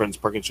Mickey and Friends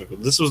parking structure.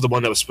 This was the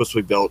one that was supposed to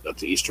be built at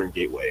the Eastern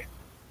Gateway.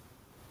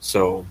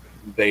 So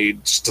they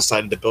just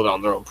decided to build it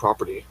on their own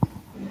property.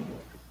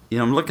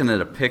 I'm looking at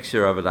a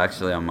picture of it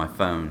actually on my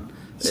phone.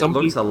 It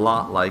looks a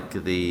lot like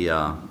It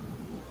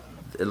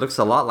looks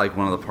a lot like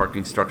one of the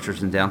parking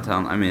structures in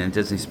downtown. I mean, in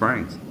Disney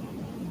Springs.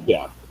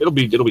 Yeah, it'll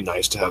be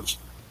nice to have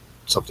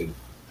something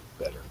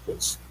better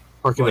because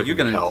parking Well, there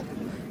can help.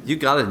 you're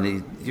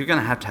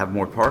gonna have to have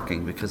more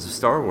parking because of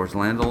Star Wars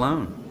Land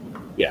alone.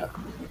 Yeah,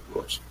 of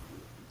course.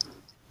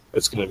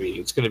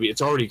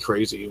 It's already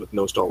crazy with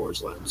no Star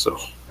Wars Land. So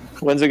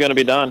When's it going to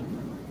be done?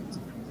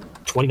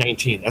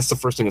 2019. That's the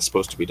first thing that's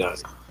supposed to be done.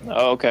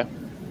 Oh, okay.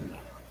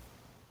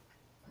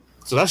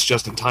 So that's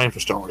just in time for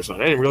Star Wars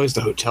Land. I didn't realize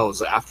the hotel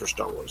is after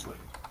Star Wars Land.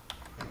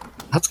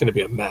 That's going to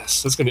be a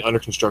mess. That's going to be under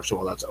construction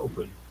while that's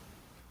open.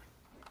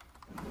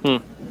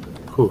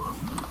 Whew.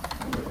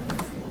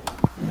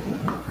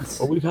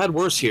 Well, we've had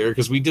worse here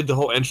because we did the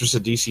whole entrance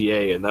to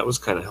DCA, and that was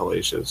kind of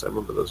hellacious. I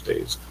remember those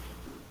days.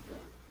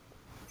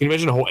 Can you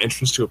imagine a whole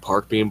entrance to a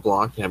park being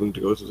blocked and having to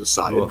go to the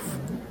side? Oof.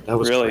 That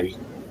was Really? crazy.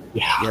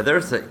 Yeah. Yeah,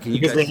 can you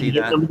Because guys see you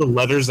that? remember the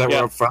letters that Yeah.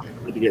 were up front?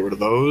 We had to get rid of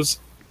those.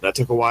 That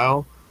took a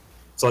while.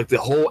 So like the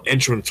whole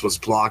entrance was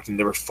blocked, and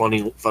they were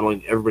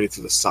funneling everybody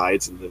through the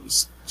sides, and there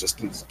was just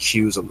these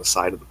queues on the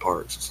side of the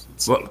parks.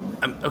 Well,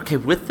 okay,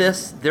 with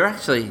this, they're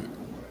actually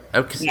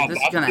okay. So this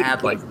is gonna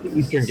add like the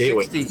Eastern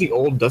Gateway. 60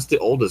 That's the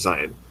old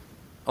design.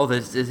 Oh,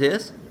 this it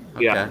is.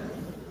 Okay. Yeah.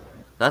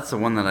 That's the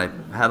one that I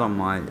had on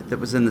that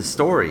was in the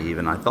story.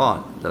 Even I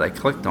thought that I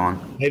clicked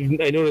on.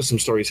 I noticed some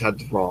stories had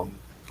the wrong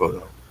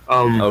photo.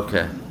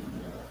 Okay.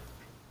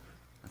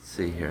 Let's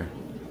see here.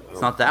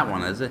 It's not that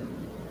one, is it?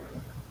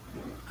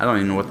 I don't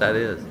even know what that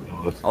is.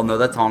 Oh no,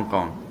 that's Hong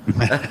Kong.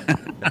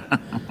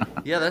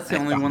 Yeah, that's the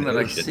only one that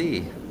I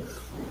see.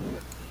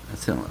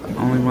 That's the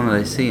only one that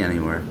I see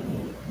anywhere.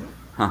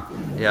 Huh.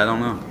 Yeah, I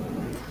don't know.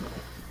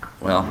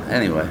 Well,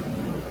 anyway.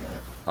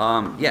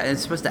 Yeah,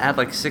 it's supposed to add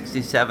like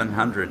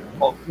 6,700.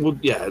 Well,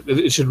 yeah,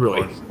 it should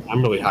really.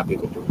 I'm really happy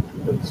with it.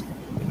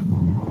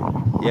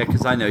 Yeah,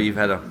 because I know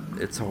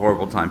it's a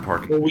horrible time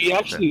parking. Well,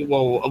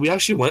 we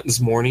actually went this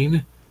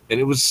morning, and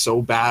it was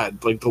so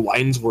bad. Like the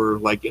lines were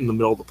like in the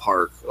middle of the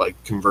park, like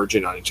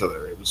converging on each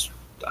other. It was.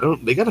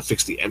 They got to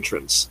fix the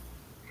entrance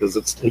because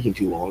it's taking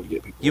too long to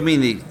get people. You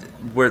mean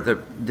where the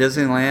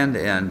Disneyland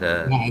and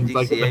DCA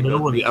like in the middle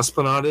where both- the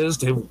Esplanade is?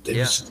 They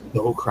just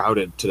so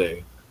crowded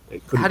today.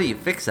 How do you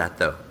fix that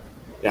though?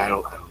 Yeah, I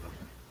don't know.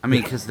 I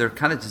mean, because they're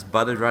kind of just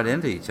butted right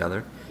into each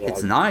other. Yeah.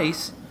 It's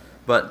nice,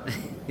 but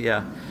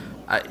yeah,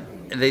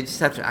 they just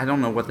have to. I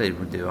don't know what they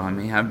would do. I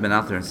mean, I haven't been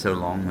out there in so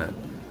long that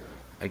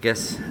I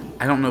guess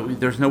I don't know.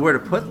 There's nowhere to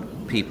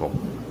put people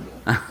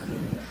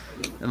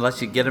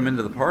unless you get them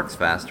into the parks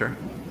faster.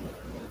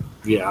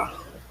 Yeah.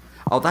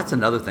 Oh, that's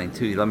another thing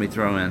too. Let me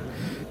throw in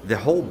the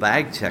whole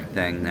bag check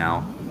thing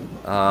now.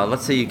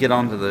 Let's say you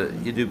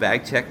do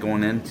bag check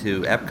going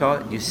into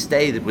Epcot. You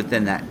stay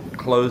within that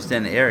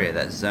closed-in area,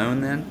 that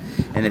zone then.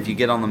 And if you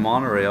get on the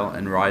monorail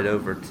and ride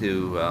over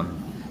to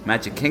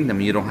Magic Kingdom,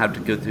 you don't have to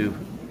go through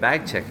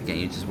bag check again.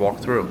 You just walk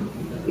through.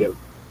 Yep.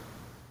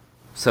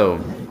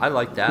 So I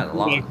like that a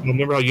lot.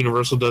 Remember how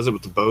Universal does it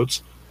with the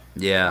boats?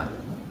 Yeah.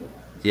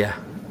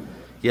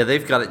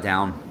 They've got it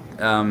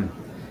down.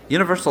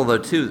 Universal though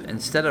too,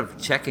 instead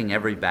of checking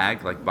every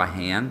bag like by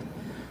hand,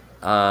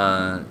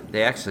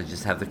 they actually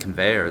just have the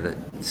conveyor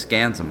that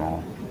scans them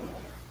all.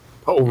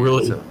 Oh,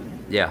 really? So,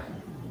 yeah,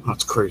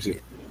 That's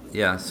crazy.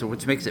 yeah. So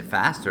which makes it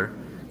faster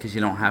because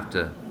you don't have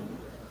to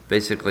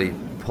basically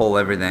pull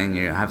everything.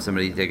 You have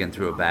somebody digging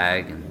through a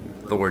bag, and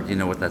Lord, you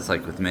know what that's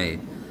like with me.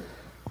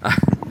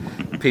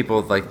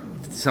 People like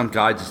some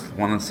guy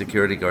one of the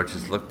security guards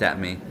just looked at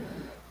me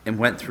and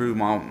went through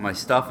my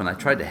stuff, and I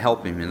tried to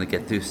help him and to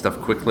get through stuff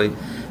quickly.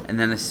 And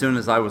then as soon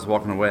as I was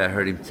walking away, I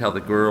heard him tell the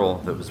girl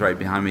that was right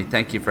behind me,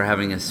 "Thank you for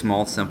having a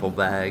small, simple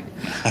bag."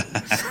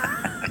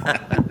 I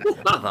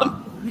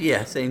thought,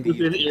 yeah, same to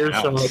you.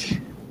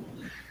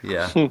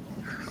 Yeah.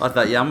 I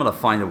thought, yeah, I'm going to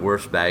find a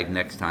worse bag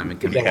next time and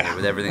come in here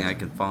with everything I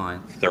can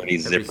find. 30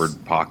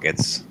 zippered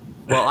pockets.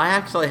 Well, I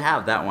actually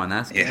have that one.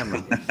 That's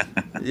Cameron.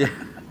 Yeah.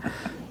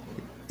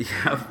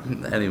 Yeah.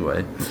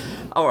 Anyway.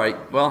 All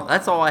right. Well,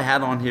 that's all I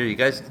had on here. You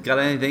guys got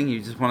anything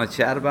you just want to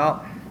chat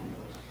about?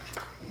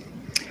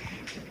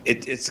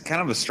 It's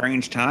kind of a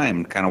strange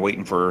time, kind of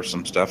waiting for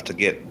some stuff to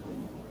get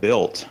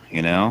built,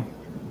 you know?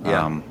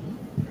 Yeah.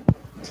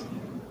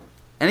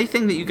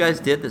 Anything that you guys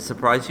did that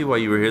surprised you while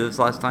you were here this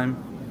last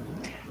time?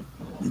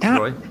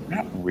 Troy?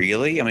 Not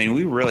really. I mean,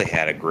 we really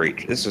had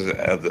this is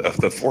of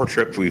the 4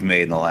 trips we've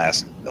made in the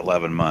last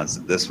 11 months,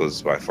 this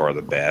was by far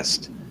the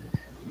best.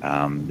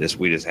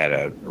 We just had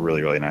a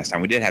really, really nice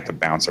time. We did have to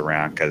bounce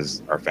around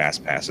because our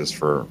fast passes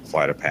for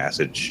Flight of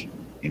Passage,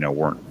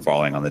 weren't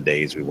falling on the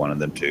days we wanted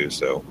them to.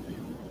 So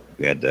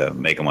we had to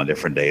make them on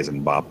different days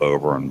and bop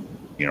over and,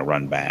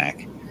 run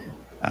back.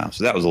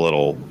 So that was a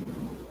little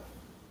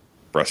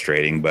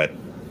frustrating, but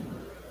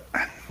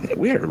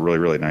we had a really,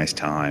 really nice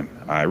time.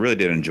 I really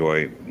did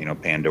enjoy,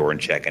 Pandora and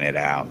checking it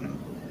out. And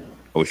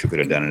I wish we could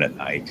have done it at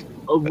night.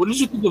 Oh, what did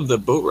you think of the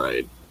boat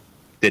ride?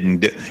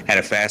 Had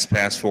a fast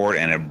pass for it,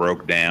 and it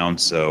broke down,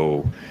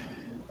 so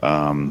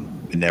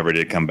it never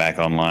did come back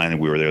online.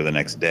 And we were there the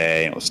next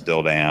day, and it was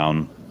still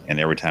down. And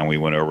every time we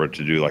went over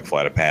to do like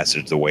Flight of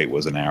Passage, the wait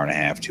was an hour and a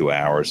half, 2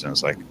 hours, and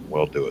it's like,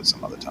 we'll do it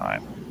some other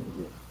time.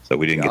 So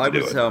we didn't get to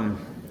do it.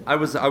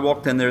 I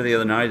walked in there the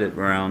other night at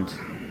around,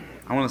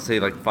 I want to say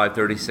like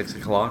 5:30, 6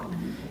 o'clock,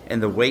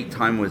 and the wait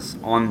time was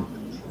on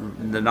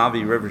the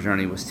Navi River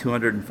journey was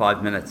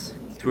 205 minutes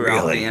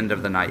throughout Really? the end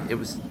of the night. It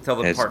was till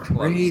the That's park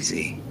closed.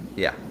 crazy.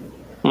 Yeah.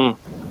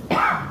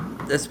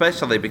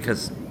 Especially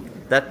because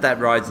that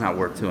ride's not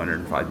worth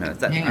 205 minutes.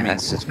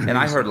 That's just and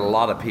I crazy. heard a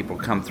lot of people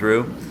come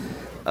through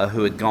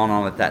who had gone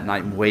on it that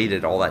night and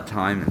waited all that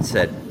time and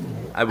said,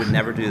 I would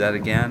never do that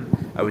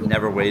again. I would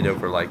never wait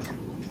over like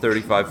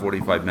 35,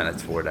 45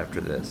 minutes for it after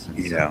this.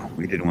 And so,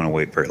 We didn't want to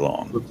wait very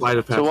long. The Flight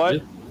of So what?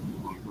 Passage.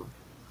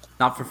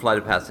 not for Flight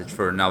of Passage,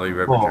 for Navi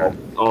River Oh, journey.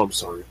 I'm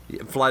sorry.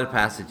 Flight of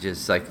Passage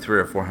is like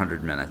 300 or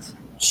 400 minutes.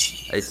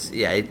 Jeez.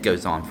 It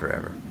goes on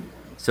forever.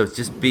 So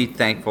just be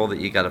thankful that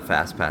you got a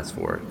fast pass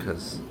for it,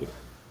 because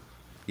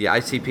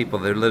I see people,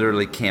 they're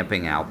literally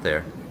camping out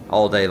there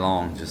all day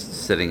long, just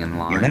sitting in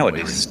line. That would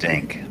waiting. just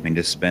stink. I mean,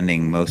 just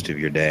spending most of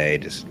your day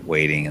just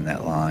waiting in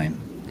that line.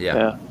 Yeah.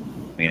 Yeah.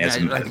 I mean, as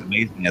Yeah,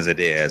 amazing as it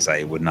is,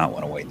 I would not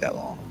want to wait that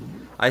long.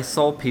 I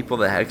saw people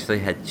that actually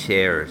had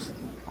chairs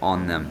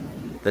on them,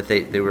 that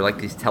they were like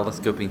these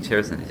telescoping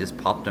chairs, and they just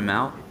popped them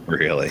out.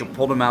 Really? So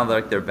pulled them out of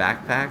like their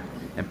backpack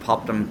and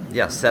popped them,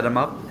 set them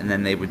up, and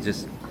then they would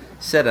just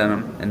sit in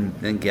them and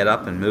then get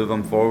up and move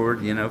them forward,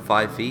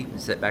 5 feet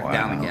and sit back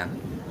down Wow. again.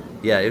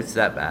 Yeah, it's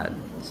that bad.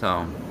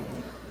 So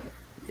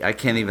I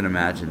can't even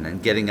imagine.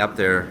 And getting up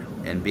there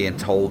and being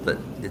told that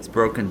it's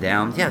broken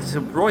down. Yeah, so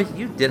Roy,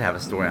 you did have a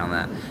story on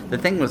that.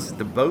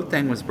 The boat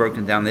thing was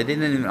broken down. They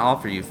didn't even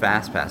offer you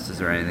fast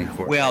passes or anything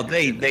for it. Well,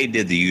 they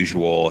did the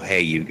usual,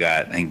 hey, you've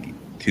got, I think,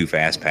 2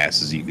 fast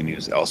passes you can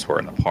use elsewhere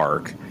in the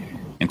park.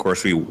 And of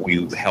course,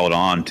 we held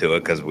on to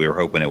it because we were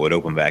hoping it would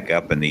open back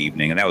up in the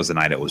evening. And that was the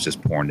night it was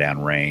just pouring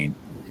down rain.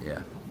 Yeah.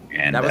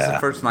 And That was the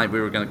first night we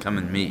were going to come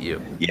and meet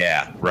you.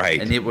 Yeah, right.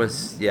 And it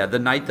was, the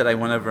night that I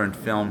went over and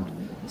filmed,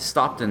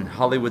 stopped in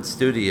Hollywood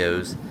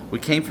Studios. We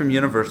came from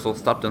Universal,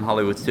 stopped in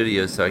Hollywood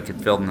Studios so I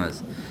could film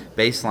this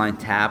baseline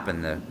tap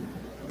and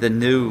the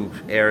new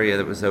area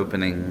that was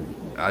opening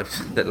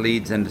that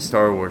leads into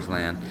Star Wars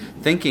Land,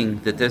 thinking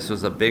that this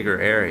was a bigger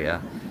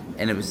area,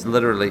 and it was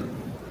literally,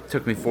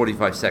 took me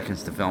 45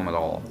 seconds to film it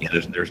all. Yeah,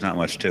 there's not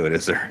much to it,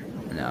 is there?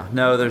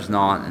 No, there's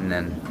not. And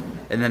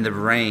then the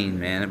rain,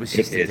 man, it was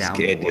just a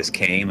downpour. It just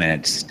came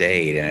and it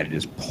stayed and it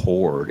just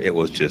poured. It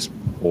was just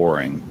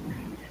pouring.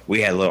 We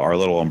had our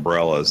little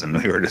umbrellas and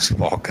we were just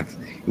walking.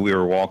 We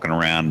were walking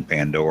around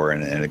Pandora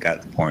and it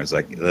got to the point. It's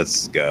like,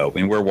 let's go. I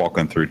mean, we're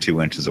walking through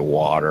 2 inches of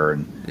water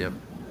and Yep.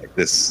 like,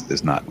 this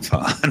is not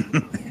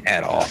fun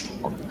at all.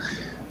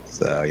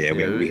 So we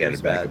it had was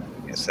it back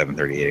at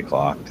 7:30, 8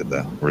 o'clock to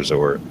the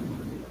resort.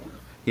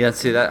 Yeah,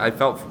 see, that I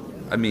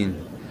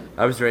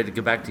was ready to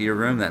go back to your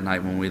room that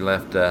night when we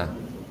left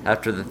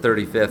after the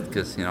 35th,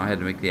 because I had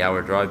to make the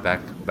hour drive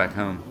back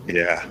home.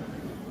 Yeah,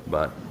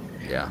 But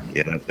yeah,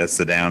 that's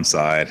the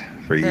downside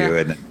for you, Yeah.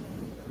 isn't it?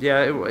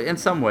 yeah, in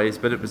some ways.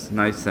 But it was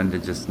nice then to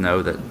just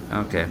know that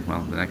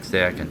the next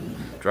day I can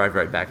drive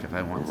right back if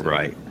I want to.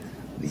 Right.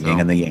 The So- yin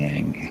and the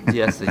yang.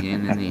 Yes, the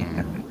yin and the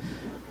yang.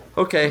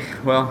 Okay,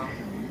 well,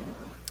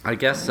 I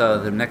guess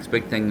the next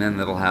big thing then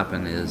that'll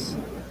happen is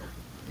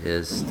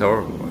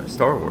Star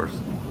Wars.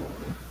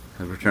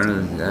 The Return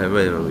of the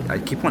wait, I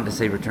keep wanting to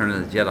say Return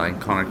of the Jedi, and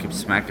Connor keeps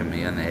smacking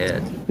me on the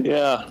head.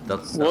 Yeah.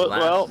 That's the Well,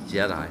 last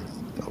Jedi.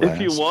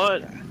 if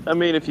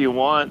you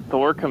want,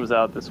 Thor comes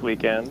out this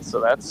weekend, so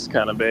that's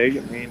kind of big.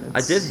 I mean,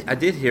 I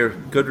did hear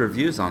good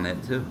reviews on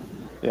it too.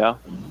 Yeah.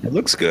 It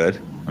looks good.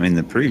 I mean,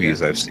 the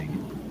previews I've seen.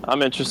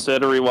 I'm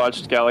interested. I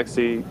rewatched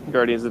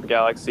Guardians of the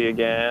Galaxy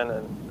again,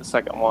 and the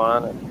second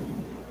one. And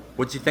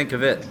What'd you think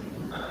of it?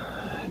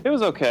 it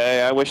was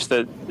okay. I wish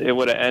that it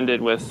would have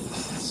ended with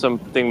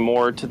something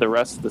more to the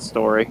rest of the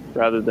story,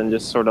 rather than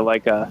just sort of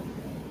like a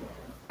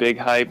big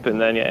hype and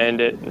then you end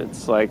it, and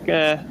it's like,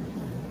 I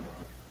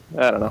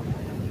don't know.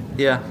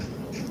 Yeah,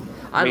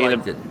 I mean,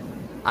 liked it.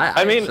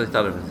 I mean- actually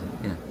thought it was.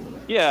 Yeah,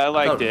 Yeah, I I thought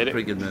liked it was it. a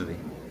pretty good movie.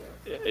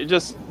 It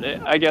just,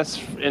 I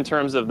guess, in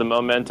terms of the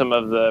momentum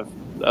of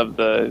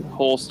the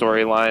whole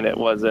storyline, it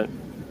wasn't.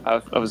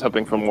 I was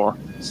hoping for more.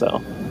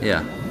 So,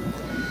 Yeah.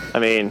 I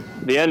mean,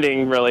 the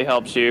ending really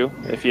helps you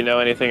if you know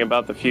anything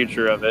about the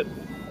future of it.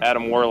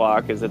 Adam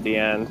Warlock is at the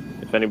end,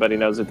 if anybody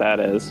knows what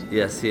that is.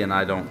 Yeah, see, and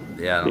I don't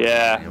know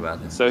Yeah. anything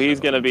about this. So he's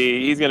gonna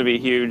be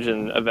huge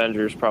in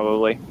Avengers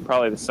probably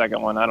the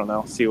second one. I don't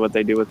know. See what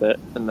they do with it,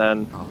 and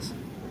then Awesome.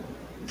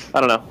 I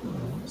don't know.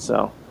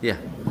 So Yeah.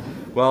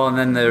 Well, and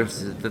then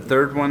there's the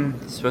third one.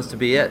 It's supposed to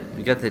be it.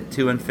 We got the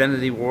 2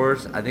 Infinity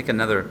Wars. I think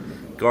another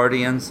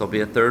Guardians. There'll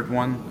be a third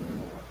one.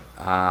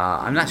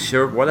 I'm not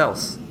sure what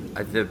else.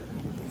 They're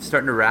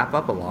starting to wrap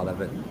up a lot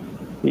of it.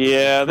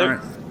 yeah,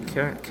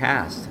 Current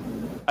cast.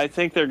 I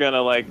think they're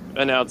gonna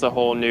announce a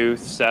whole new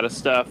set of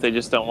stuff. They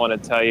just don't want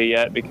to tell you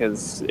yet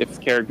because if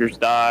characters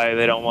die,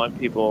 they don't want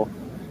people,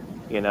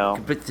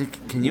 But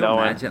can you No,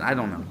 imagine? I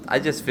don't know. I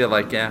just feel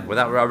like,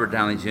 without Robert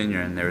Downey Jr.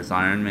 and there's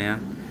Iron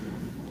Man,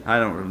 I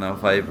don't know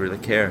if I really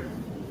care.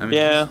 I mean,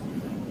 Yeah.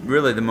 he's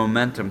really the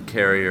momentum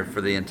carrier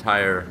for the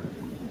entire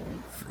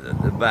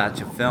the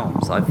batch of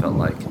films. I felt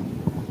like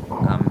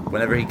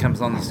whenever he comes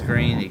on the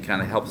screen, he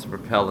kind of helps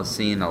propel the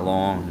scene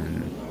along,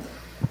 and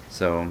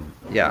so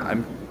yeah,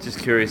 I'm just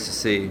curious to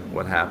see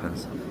what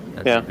happens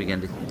as Yeah. they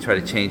begin to try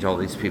to change all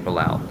these people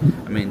out.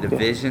 I mean, the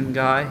Vision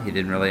guy, he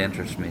didn't really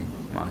interest me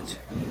much.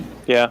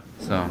 Yeah.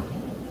 So,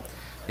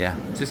 yeah,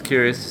 just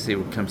curious to see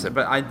what comes up.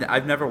 But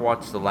I've never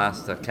watched the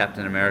last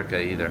Captain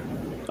America either.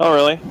 Oh,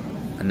 really?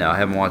 No, I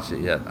haven't watched it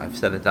yet. I've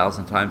said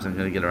 1,000 times I'm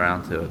going to get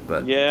around to it,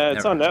 but Yeah,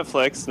 it's on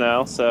Netflix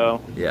now,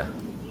 so Yeah,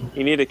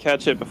 you need to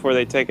catch it before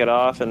they take it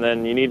off, and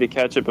then you need to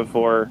catch it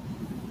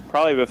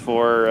probably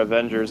before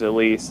Avengers at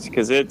least,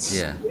 because it's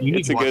yeah. You need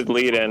it's to a watch good it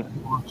lead-in.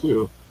 before Thor,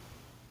 too.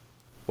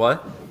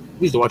 What?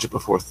 You need to watch it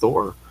before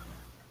Thor.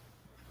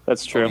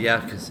 That's true. Oh, yeah,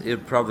 because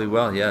it probably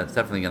will. Yeah, it's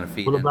definitely going to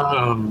feed What in.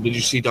 about, did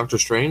you see Doctor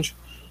Strange?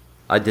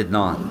 I did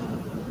not. You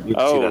need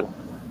to see that. Oh,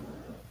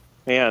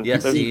 man.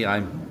 Yes, there's- see,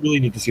 I'm. You really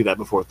need to see that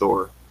before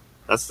Thor.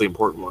 That's the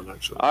important one,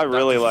 actually. I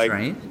really Doctor like.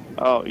 Strange?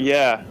 Oh,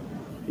 yeah.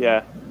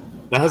 Yeah.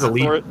 That has a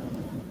lead.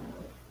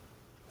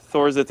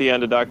 Thor's at the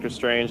end of Doctor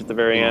Strange at the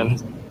very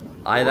end.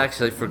 I had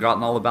actually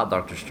forgotten all about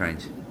Doctor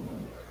Strange.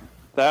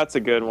 That's a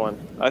good one.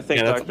 I think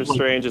Yeah, that's Doctor one-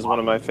 Strange is one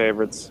of my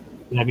favorites.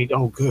 I mean,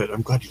 oh, good.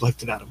 I'm glad you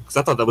liked it, Adam. Because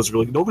I thought that was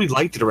really... Nobody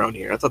liked it around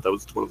here. I thought that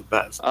was one of the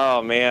best.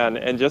 Oh man,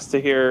 and just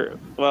to hear,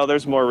 well,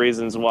 there's more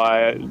reasons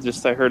why.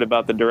 I heard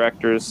about the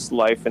director's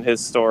life and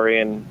his story,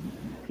 and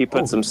he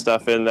put Oh. some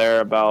stuff in there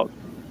about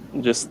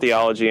just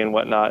theology and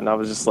whatnot, and I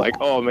was just like,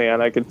 oh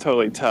man, I could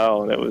totally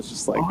tell, and it was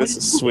just like, Oh, this I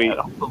is didn't know sweet. that.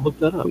 I'll have to look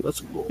that up.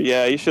 That's cool.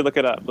 Yeah, you should look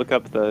it up. Look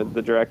up the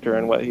director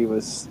and what he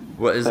was.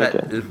 What is Okay.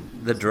 that?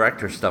 The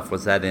director stuff,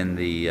 was that in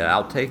the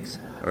outtakes?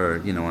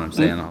 Or, you know what I'm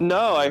saying?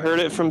 No, I heard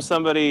it from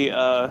somebody.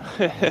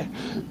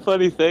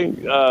 Funny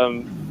thing,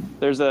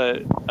 there's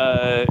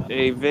a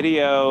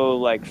video,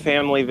 like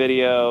family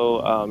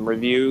video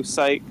review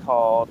site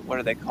called, what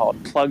are they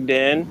called? Plugged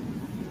In.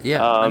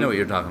 Yeah, I know what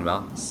you're talking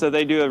about. So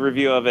they do a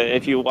review of it.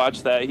 If you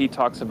watch that, he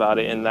talks about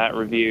it in that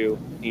review.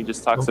 He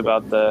just talks Okay.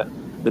 about the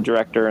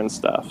director and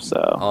stuff. So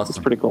it's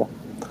Awesome. pretty cool.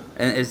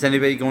 And is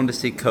anybody going to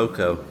see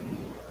Coco?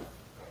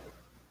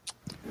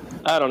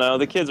 I don't know.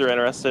 The kids are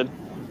interested.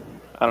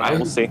 I don't know.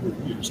 We'll see.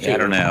 Yeah, I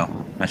don't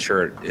know. Not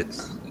sure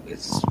it's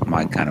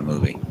my kind of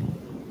movie.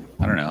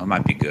 I don't know. It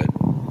might be good.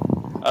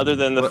 Other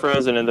than the What-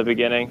 Frozen in the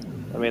beginning.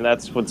 I mean,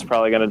 that's what's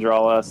probably going to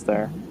draw us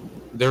there.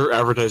 They're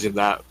advertising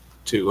that,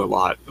 too, a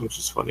lot, which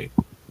is funny.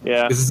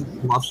 Yeah. This is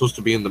not supposed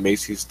to be in the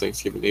Macy's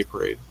Thanksgiving Day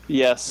Parade.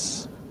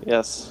 Yes.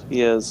 Yes,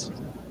 he is.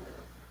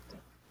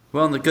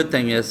 Well, and the good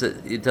thing is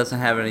that it doesn't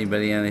have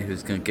anybody in it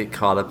who's going to get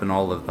caught up in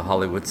all of the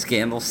Hollywood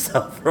scandal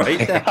stuff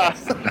right now.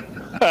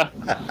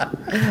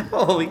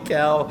 Holy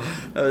cow.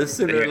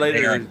 Sooner or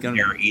later, They're, there's going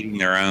to they're eating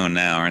their own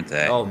now, aren't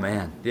they? Oh,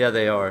 man. Yeah,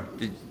 they are.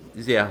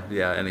 Yeah,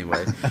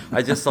 anyway.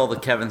 I just saw the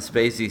Kevin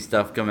Spacey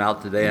stuff come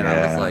out today, and I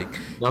Yeah. was like,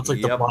 That's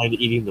like the yep. blind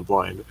eating the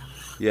blind.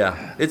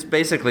 Yeah, it's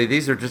basically,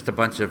 these are just a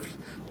bunch of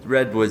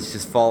redwoods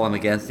just falling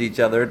against each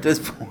other at this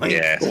point.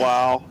 Yeah.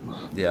 Wow.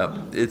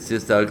 Yeah, it's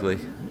just ugly.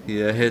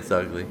 Yeah, it's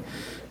ugly.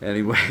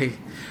 Anyway,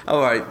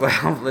 all right.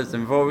 Well,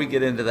 listen, before we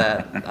get into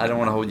that, I don't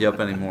want to hold you up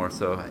anymore.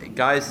 So,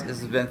 guys, this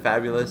has been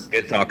fabulous.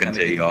 Good talking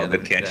to you all.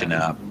 Good catching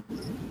up.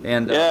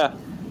 And Yeah.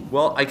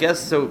 well, I guess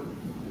so.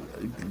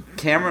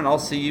 Cameron, I'll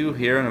see you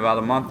here in about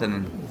a month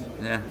and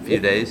a few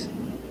days.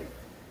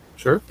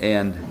 Sure.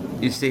 And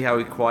you see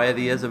how quiet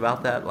he is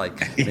about that?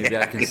 Like, maybe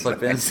I can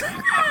slip in.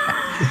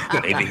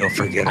 Maybe he'll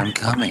forget I'm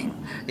coming.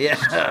 Yeah.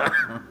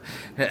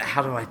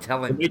 How do I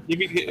tell him?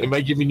 Am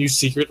I giving you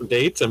secret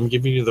dates? I'm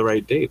giving you the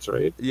right dates,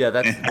 right? Yeah,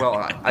 that's well.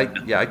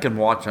 I can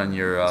watch on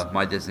your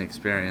My Disney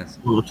Experience.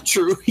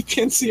 True. He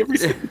can't see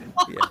everything.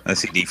 Yeah.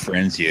 Unless he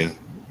defriends you.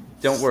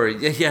 Don't worry.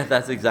 Yeah,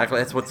 that's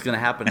what's going to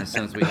happen as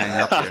soon as we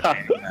hang up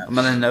here. I'm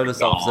going to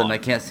notice all of a sudden I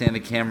can't see any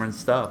Cameron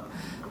stuff.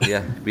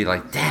 Yeah, be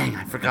like, dang,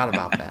 I forgot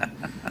about that.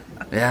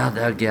 Yeah,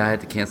 I had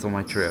to cancel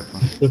my trip.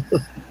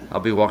 I'll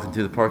be walking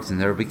through the parks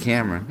and there'll be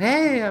Cameron.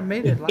 Hey, I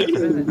made it last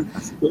minute.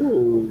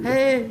 Oh,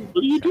 Hey,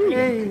 what are you doing?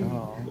 hey,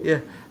 yeah.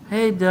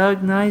 Hey,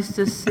 Doug, nice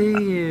to see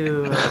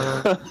you.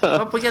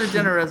 Hope we get a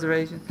dinner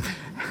reservation.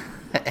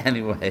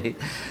 Anyway,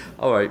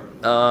 all right.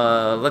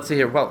 Let's see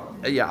here. Well,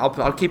 yeah,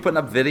 I'll keep putting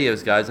up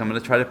videos, guys. I'm gonna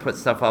try to put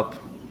stuff up,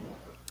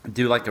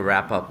 do like a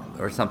wrap up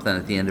or something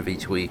at the end of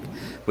each week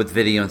with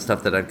video and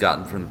stuff that I've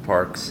gotten from the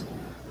parks.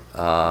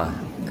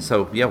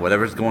 So yeah,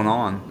 whatever's going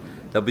on.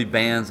 There'll be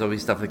bands, there'll be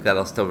stuff like that.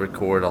 I'll still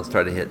record. I'll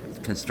try to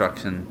hit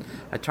construction.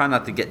 I try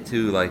not to get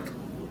too like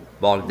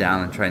bogged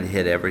down and trying to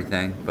hit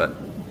everything, but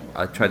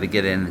I try to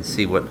get in and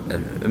see what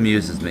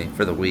amuses me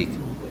for the week.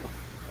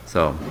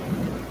 So,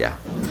 yeah.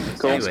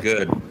 Cool. Anyway, Sounds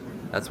good.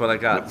 that's what I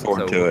got. Look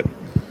forward So, to it.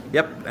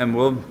 Yep, and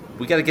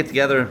we got to get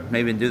together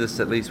maybe and do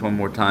this at least one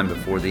more time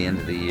before the end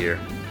of the year.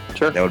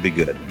 Sure. That would be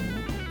good.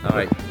 All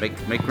right,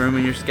 make room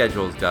in your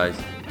schedules, guys.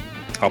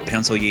 I'll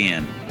pencil you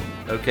in.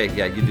 Okay,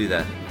 yeah, you do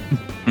that.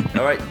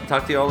 All right,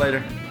 talk to you all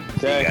later.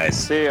 Okay. guys.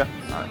 See ya.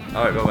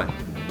 All right, bye-bye.